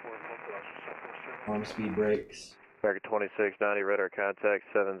runway 4, localizer, Southwest 3102. arm speed brakes. American 2690, radar contact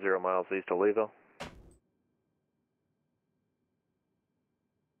 70 miles east of Leeville.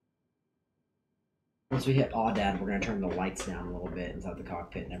 Once we hit Audad, we're going to turn the lights down a little bit inside the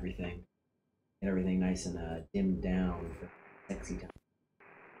cockpit and everything. Get everything nice and dimmed down for sexy time.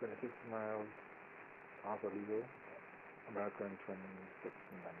 26 miles off of Legal, American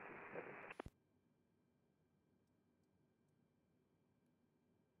 2690.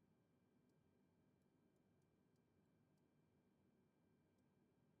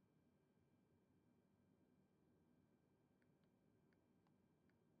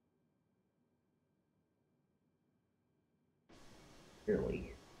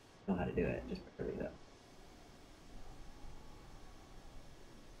 Barely know how to do it, just barely though.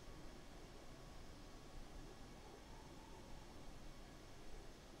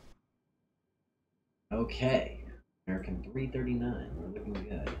 Okay, American 339, we're looking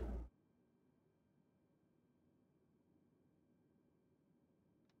good.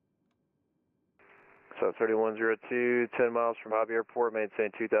 South 3102, 10 miles from Hobby Airport,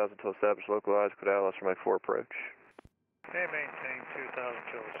 maintain 2000 until established localized, clear ILS from my 4 approach. Okay, maintain 2000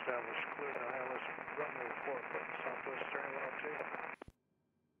 until established, clear to ILS, runway 4, Southwest 3102.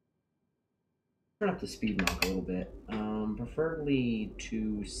 Turn up the speed knock a little bit. Preferably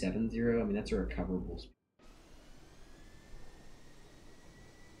 270. I mean, that's a recoverable speed.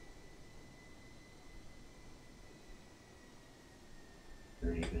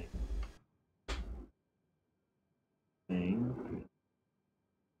 Or anything.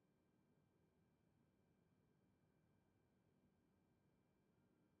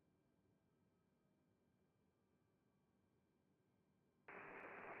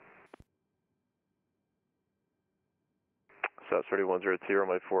 South 3102,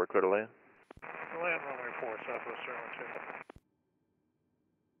 runway 4, clear to land. Land runway 4, Southwest 3102.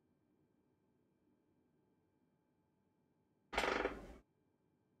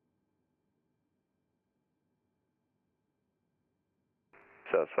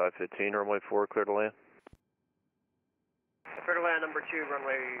 South 515, runway 4, clear to land. Clear to land number 2,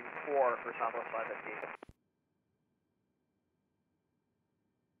 runway 4 for Southwest 515.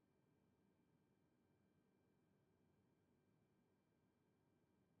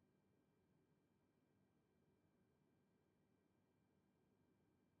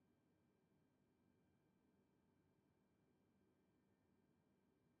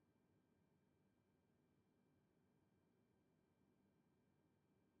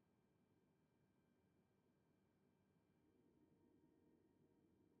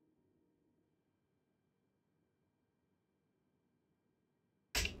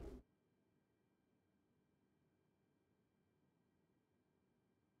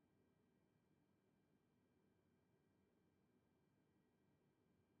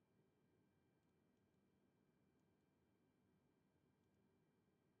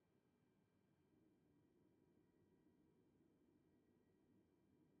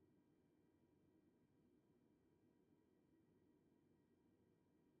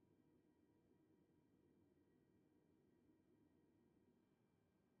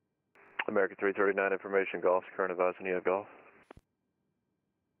 American 339 information, Golf's current advising you have Golf.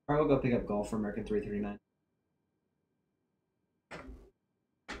 Alright, we'll go pick up Golf for American 339.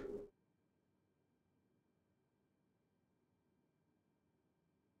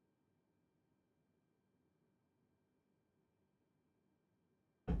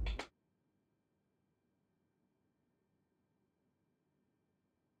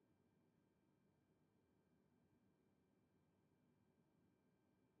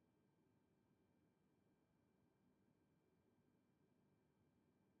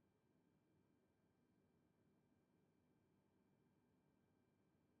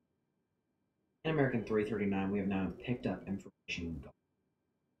 And American 339, we have now picked up information.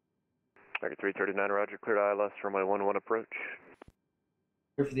 American 339, roger, cleared ILS runway 11 approach.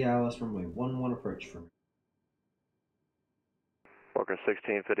 Clear for the ILS runway 11 approach for me. Walker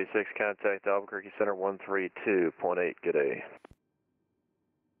 1656, contact Albuquerque Center 132.8, good day.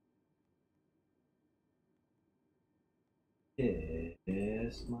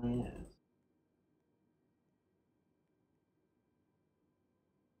 Kiss my ass.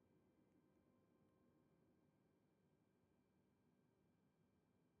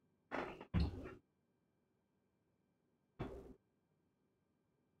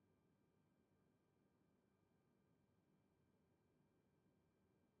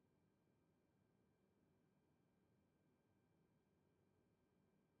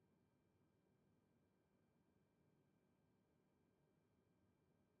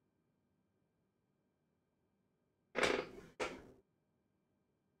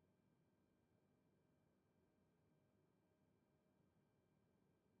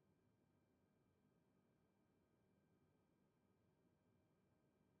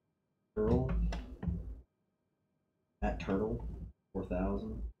 Turtle. At Turtle.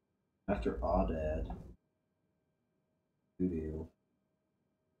 4000. After Audad. Voodoo.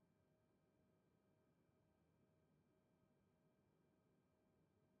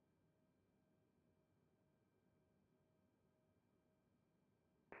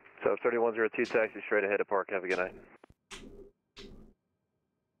 So 3102, taxi straight ahead to Park, have a good night.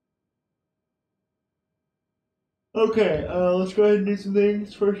 Okay, let's go ahead and do some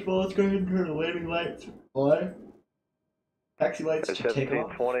things. First of all, let's go ahead and turn the landing lights on. Taxi lights to take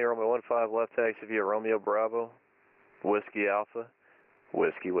off. 1720, Romeo 15, left taxi via Romeo Bravo, Whiskey Alpha,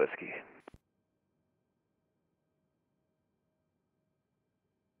 Whiskey Whiskey.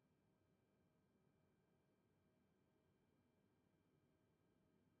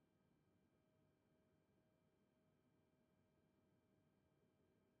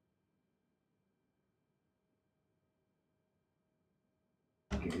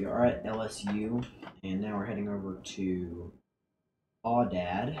 Okay, we are at LSU, and now we're heading over to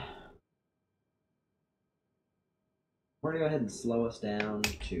Audad. We're going to go ahead and slow us down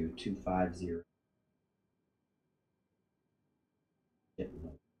to 250.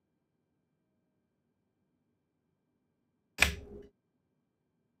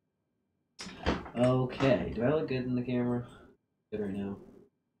 Okay, do I look good in the camera? Good right now.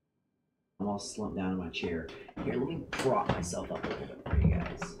 I'm all slumped down in my chair. Here, let me prop myself up a little bit for you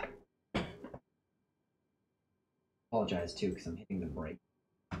guys. Apologize too, because I'm hitting the brake.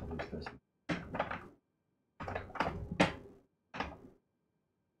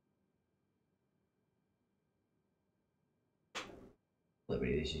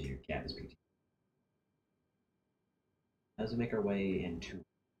 Liberty, this is your captain's PT. As we make our way into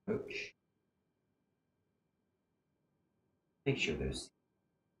approach, make sure those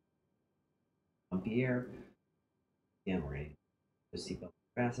bumpy air. Again, we're ready. The seatbelt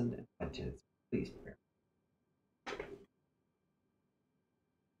fastened and flight attendants, please prepare.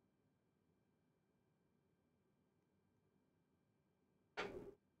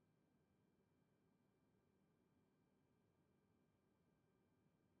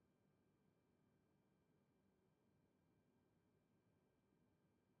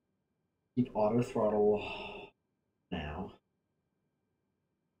 Keep auto throttle now.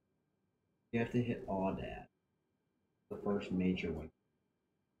 You have to hit Audad, the first major one.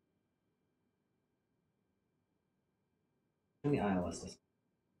 Turn the ILS display.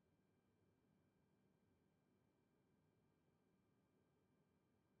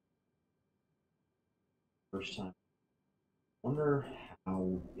 First time. Wonder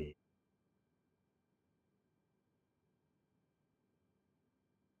how big.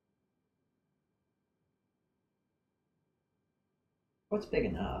 What's big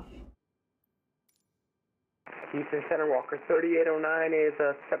enough? Houston Center, Walker 3809 is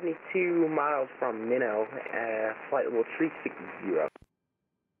 72 miles from Minnow, flight level 360.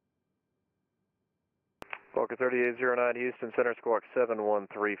 Walker 3809, Houston Center, squawk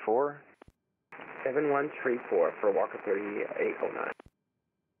 7134. 7134 for Walker 3809.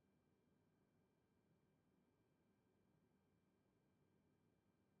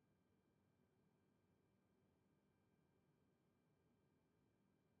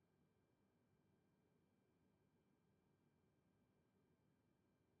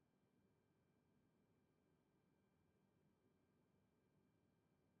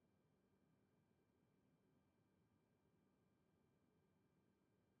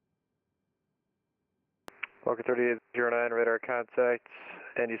 Walker 3809, radar contact,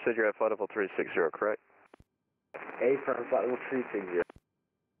 and you said you're at flight level 360, correct? A firm, flight level 360.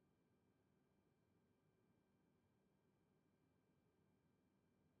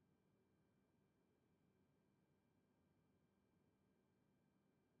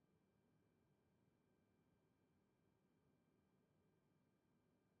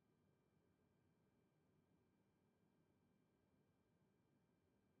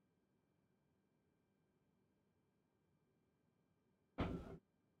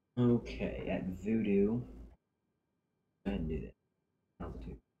 Okay, at Voodoo. Go ahead and do that.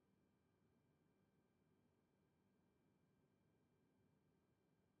 Altitude.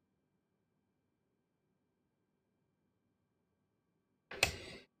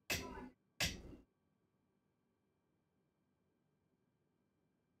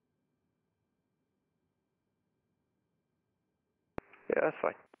 Yeah, that's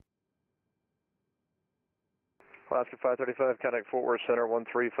fine. Alaska 535, contact Fort Worth Center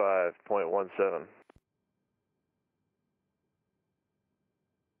 135.17.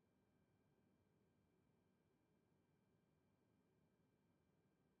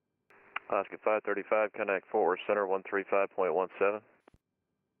 Alaska 535, contact Fort Worth Center 135.17.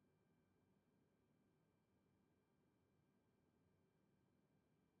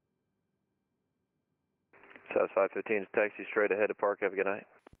 South 515 is taxi straight ahead to Park. Have a good night.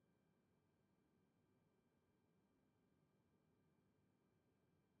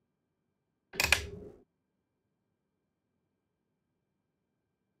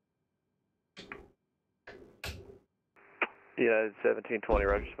 United 1720,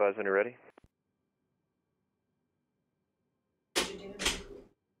 Roger, advise when you're ready.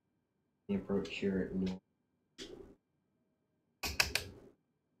 The approach here at north.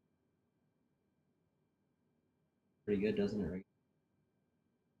 Pretty good, doesn't it, right?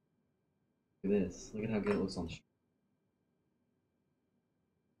 Look at this. Look at how good it looks on the street.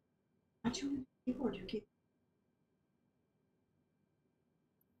 Not you on the keyboard, you keep.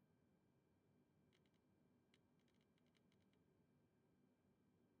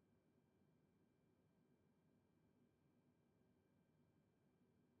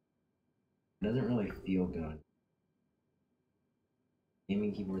 It doesn't really feel good.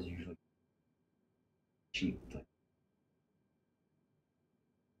 Gaming keyboards are usually cheap, like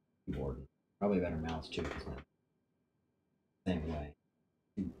keyboard. Probably a better mouse too, because it's the same way.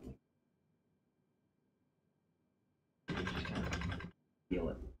 Feel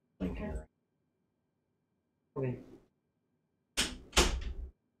it blinking around. Okay.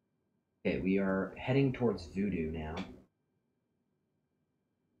 Okay, we are heading towards Voodoo now.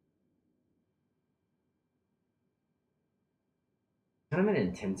 Kind of an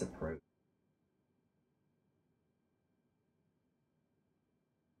intense approach.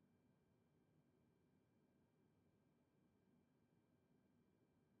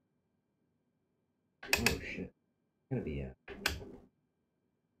 Oh shit. Gonna be a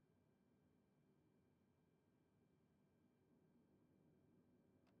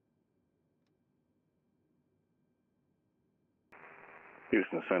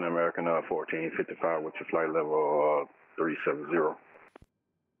Houston Center, American 1455 with your flight level 370.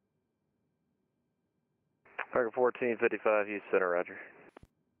 American 1455, Houston Center, Roger.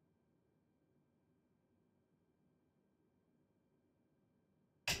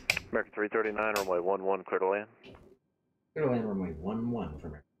 American 339, runway 11, clear to land. Clear to land runway 11 for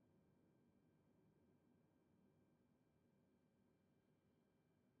American.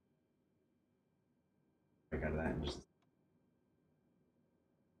 Break out of that and just.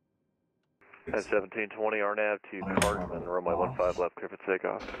 At 1720, RNAV to Cartman, runway 15 left, clear for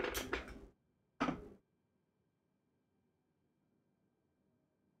takeoff.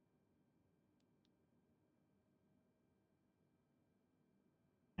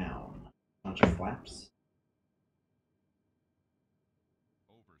 Down. Launch your flaps.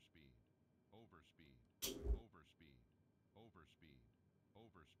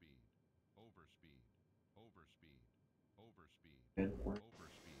 Good work.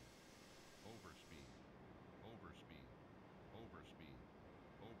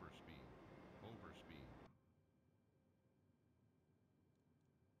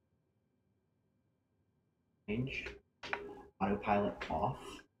 range. Autopilot off.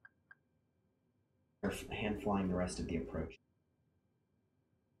 Or hand flying the rest of the approach.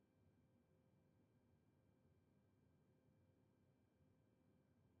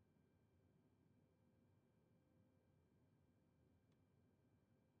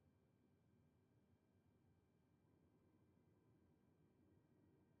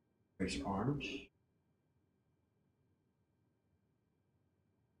 Raise your arms.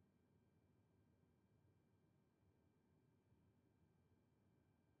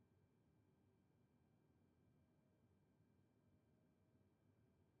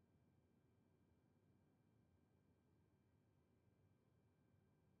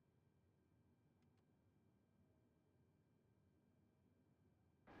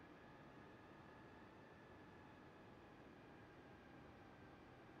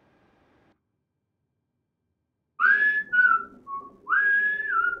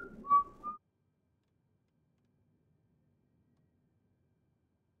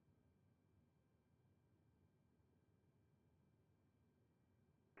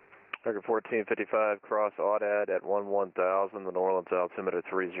 Record 1455, cross Audad at 11,000, the New Orleans altimeter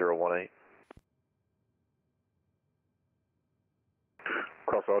 3018.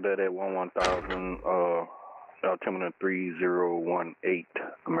 Cross all that at 11,000, altimeter 3018,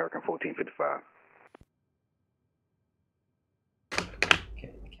 American 1455. Okay,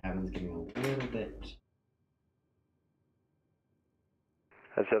 the cabin's getting a little bit.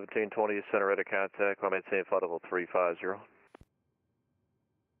 At 1720, center ready contact, climb maintain flight level 350.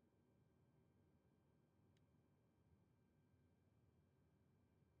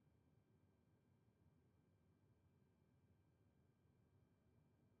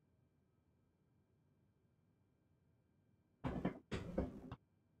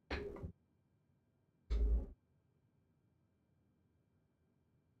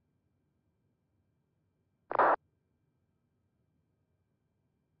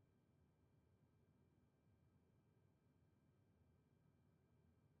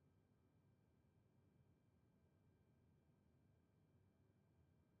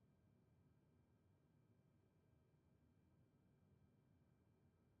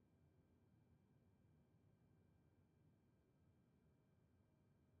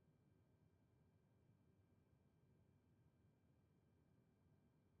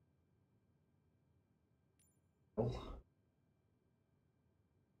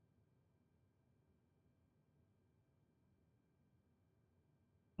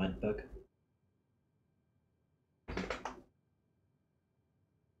 Mudbug.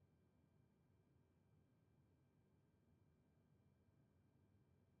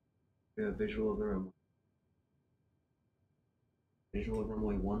 We have a visual of the runway. Visual of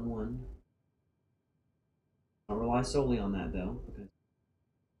runway 11. Don't rely solely on that though, because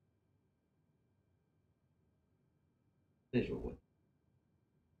visual with.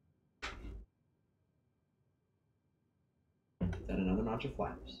 Set another notch of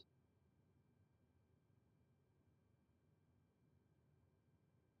flaps.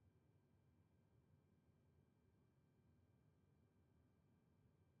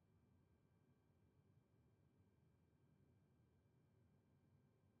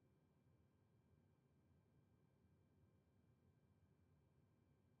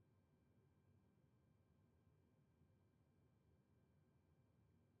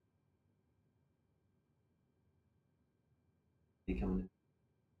 Be coming in.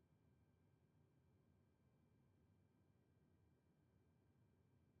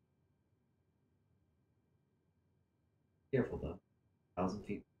 Careful though. 1,000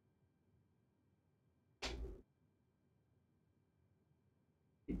 feet.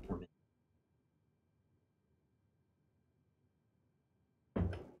 Feet per minute.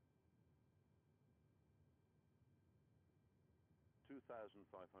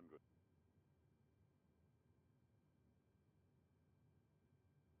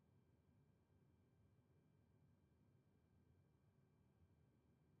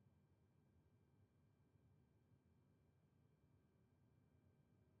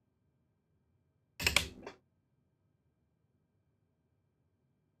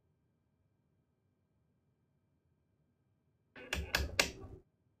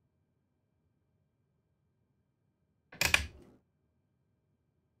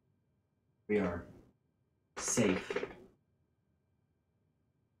 We are safe. A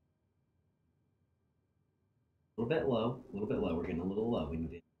little bit low, a little bit low. We're getting a little low. We need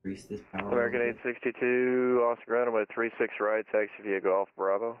to increase this power. American 862, Austin ground with 36 right, taxi via Golf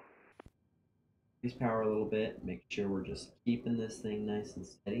Bravo. Increase power a little bit. Make sure we're just keeping this thing nice and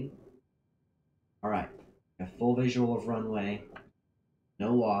steady. All right, a full visual of runway.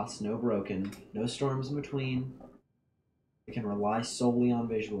 No loss, no broken, no storms in between. We can rely solely on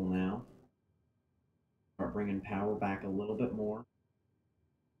visual now. Start bringing power back a little bit more.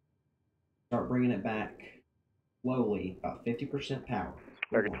 Start bringing it back slowly, about 50% power.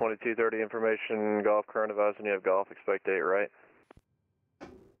 American 2230 information, golf current advising you have golf, expect 8 right.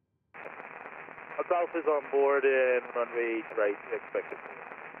 Golf is on board and runway right, expected.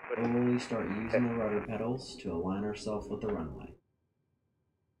 Slowly start using the rudder pedals to align ourselves with the runway.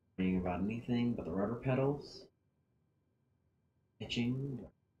 Thinking about anything but the rudder pedals. Pitching.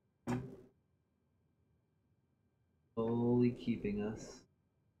 Slowly keeping us.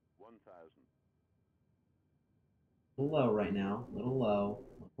 1,000. A little low right now. A little low.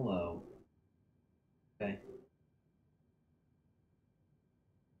 A little low. Okay.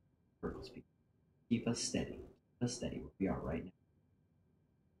 Vertical speed. Keep us steady. Keep us steady where we are right now.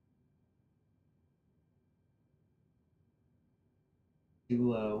 Too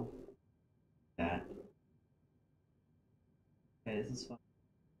low. That. Okay, this is fine.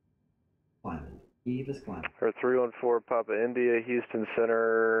 Climbing. Keep us climbing. Her 314 Papa India, Houston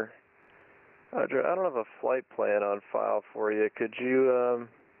Center. Roger, I don't have a flight plan on file for you. Could you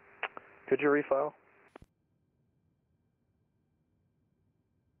refile?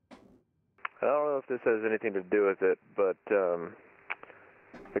 I don't know if this has anything to do with it, but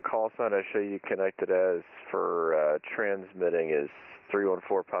the call sign I show you connected as for transmitting is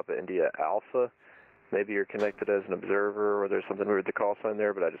 314 Papa India Alpha. Maybe you're connected as an observer, or there's something weird with the call sign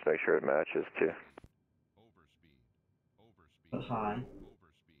there, but I just make sure it matches too. But high.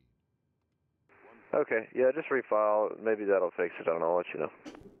 Okay, yeah, just refile. Maybe that'll fix it. I don't know. I'll let you know.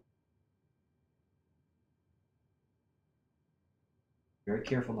 Very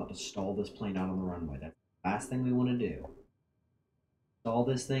careful not to stall this plane out on the runway. That's the last thing we want to do. Stall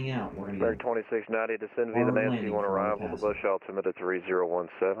this thing out. We're going to get 2690, descend via the Nancy 1 arrival, the Bush altimeter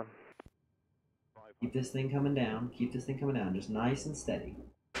 3017. Keep this thing coming down. Keep this thing coming down. Just nice and steady.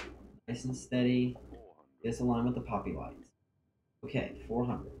 Nice and steady. This align with the poppy lights. Okay,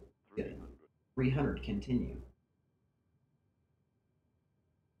 400. Good. 300, continue.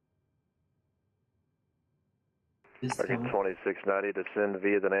 This American 2690, descend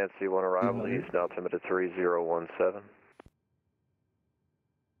via the Nancy 1 arrival, Houston altimeter 3017.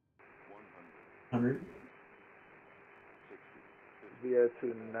 100. Via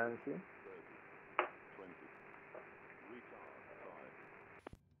to Nancy.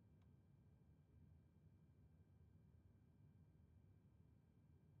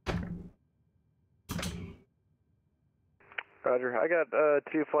 Roger, I got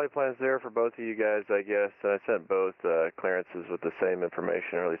 2 flight plans there for both of you guys, I guess. I sent both clearances with the same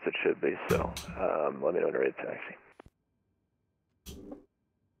information, or at least it should be, so let me know when you're ready to taxi.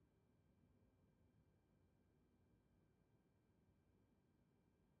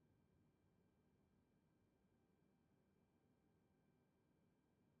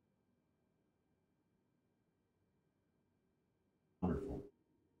 Wonderful.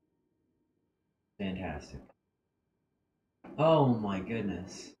 Fantastic. Oh my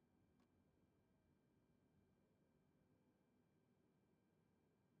goodness.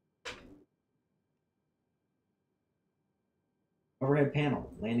 Overhead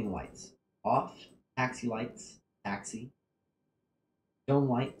panel, landing lights, off, taxi lights, taxi, dome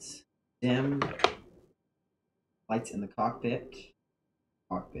lights, dim, lights in the cockpit,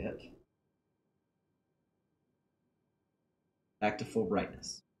 back to full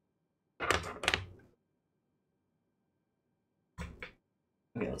brightness.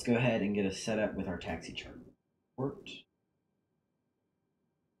 Okay, let's go ahead and get us set up with our taxi chart. Port.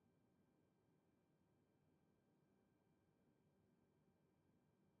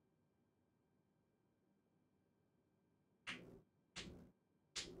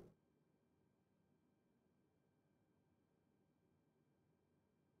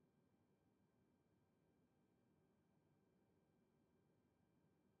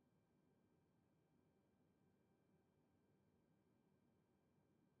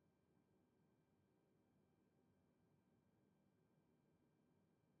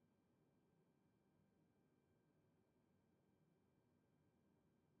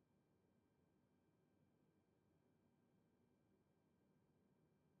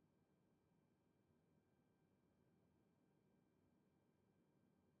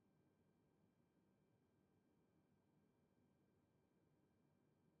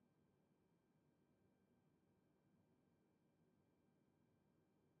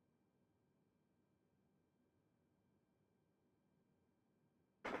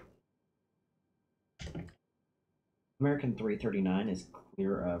 American 339 is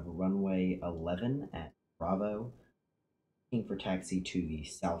clear of runway 11 at Bravo. looking for taxi to the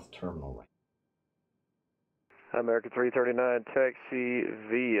south terminal right. American 339, taxi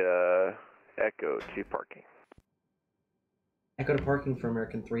via Echo to parking. Echo to parking for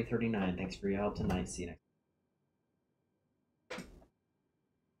American 339. Thanks for your help tonight. See you next.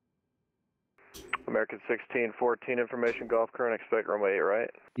 American 1614, information, Golf current, expect runway 8 right.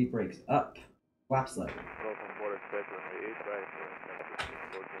 Deep brakes up. Flaps level. Welcome aboard, expect runway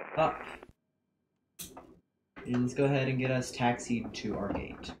 8 right. Up. And let's go ahead and get us taxied to our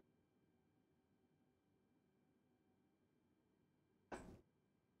gate.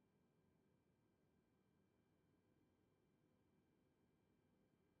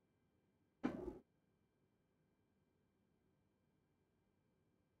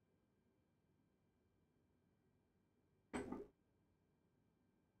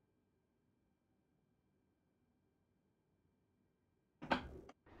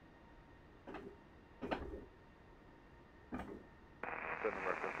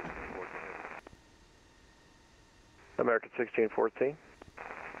 American 1614.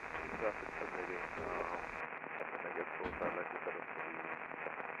 Traffic submitting, and I guess full time like you said for the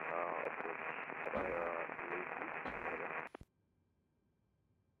approach via Lacey.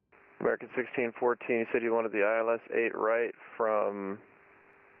 American 1614, you said you wanted the ILS 8 right from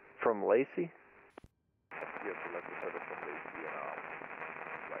Lacey? Yes, like you said from Lacey and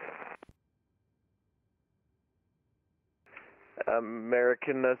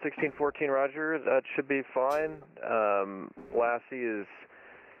American 1614, Roger, that should be fine. Lassie is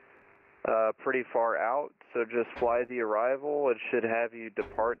pretty far out, so just fly the arrival. It should have you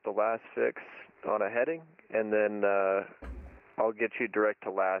depart the last fix on a heading, and then I'll get you direct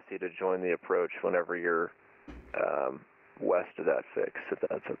to Lassie to join the approach whenever you're west of that fix, if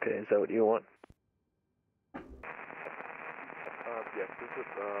that's okay. Is that what you want? yes, this is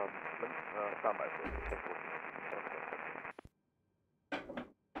standby for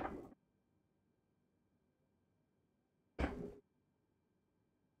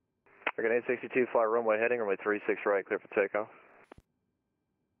American 862, fly runway heading, runway 36 right, clear for takeoff.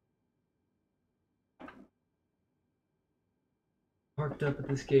 Parked up at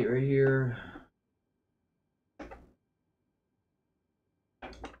this gate right here.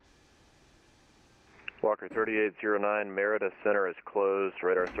 Walker 3809, Merida Center is closed.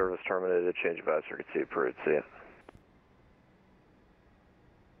 Radar service terminated. Change of advisory circuit approved. See ya.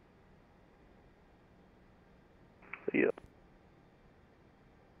 See ya.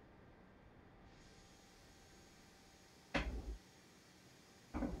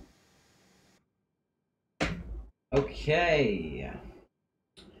 Okay.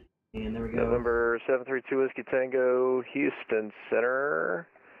 And there we go. November 732 Whiskey Tango, Houston Center.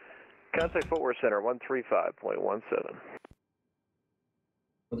 Contact Footwear Center 135.17.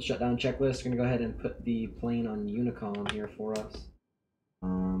 For the shutdown checklist, we're going to go ahead and put the plane on Unicom here for us.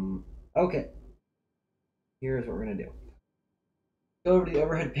 Okay. Here's what we're going to do. Go over to the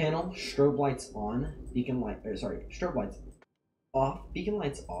overhead panel, strobe lights on, strobe lights off, beacon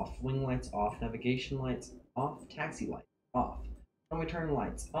lights off, wing lights off, navigation lights off, taxi lights off, runway turn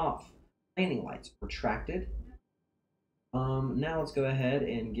lights off, landing lights retracted. Now let's go ahead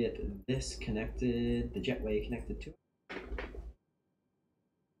and get this connected, the jetway connected to it.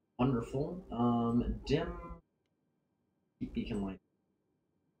 Wonderful. Dim beacon light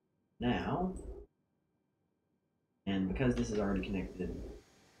now. And because this is already connected,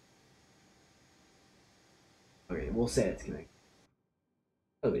 okay, we'll say it's connected.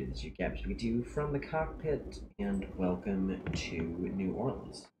 Hello, this is your captain to you from the cockpit, and welcome to New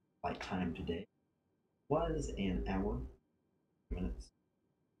Orleans. Flight time today was an hour, minutes.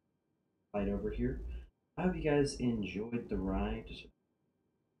 Flight over here. I hope you guys enjoyed the ride.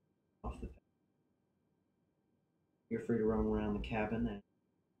 Off the You're free to roam around the cabin at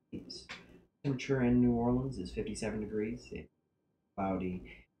ease. Temperature in New Orleans is 57 degrees. It's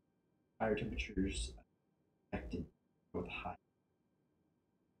cloudy. Higher temperatures expected with high.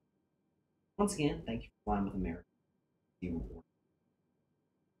 Once again, thank you for flying with American.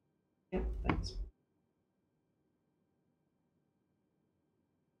 Yep, thanks.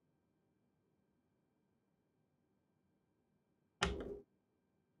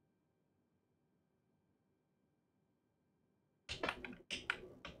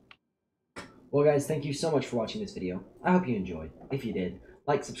 Well guys, thank you so much for watching this video. I hope you enjoyed. If you did,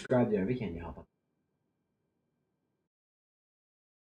 like, subscribe, do whatever you can to help out.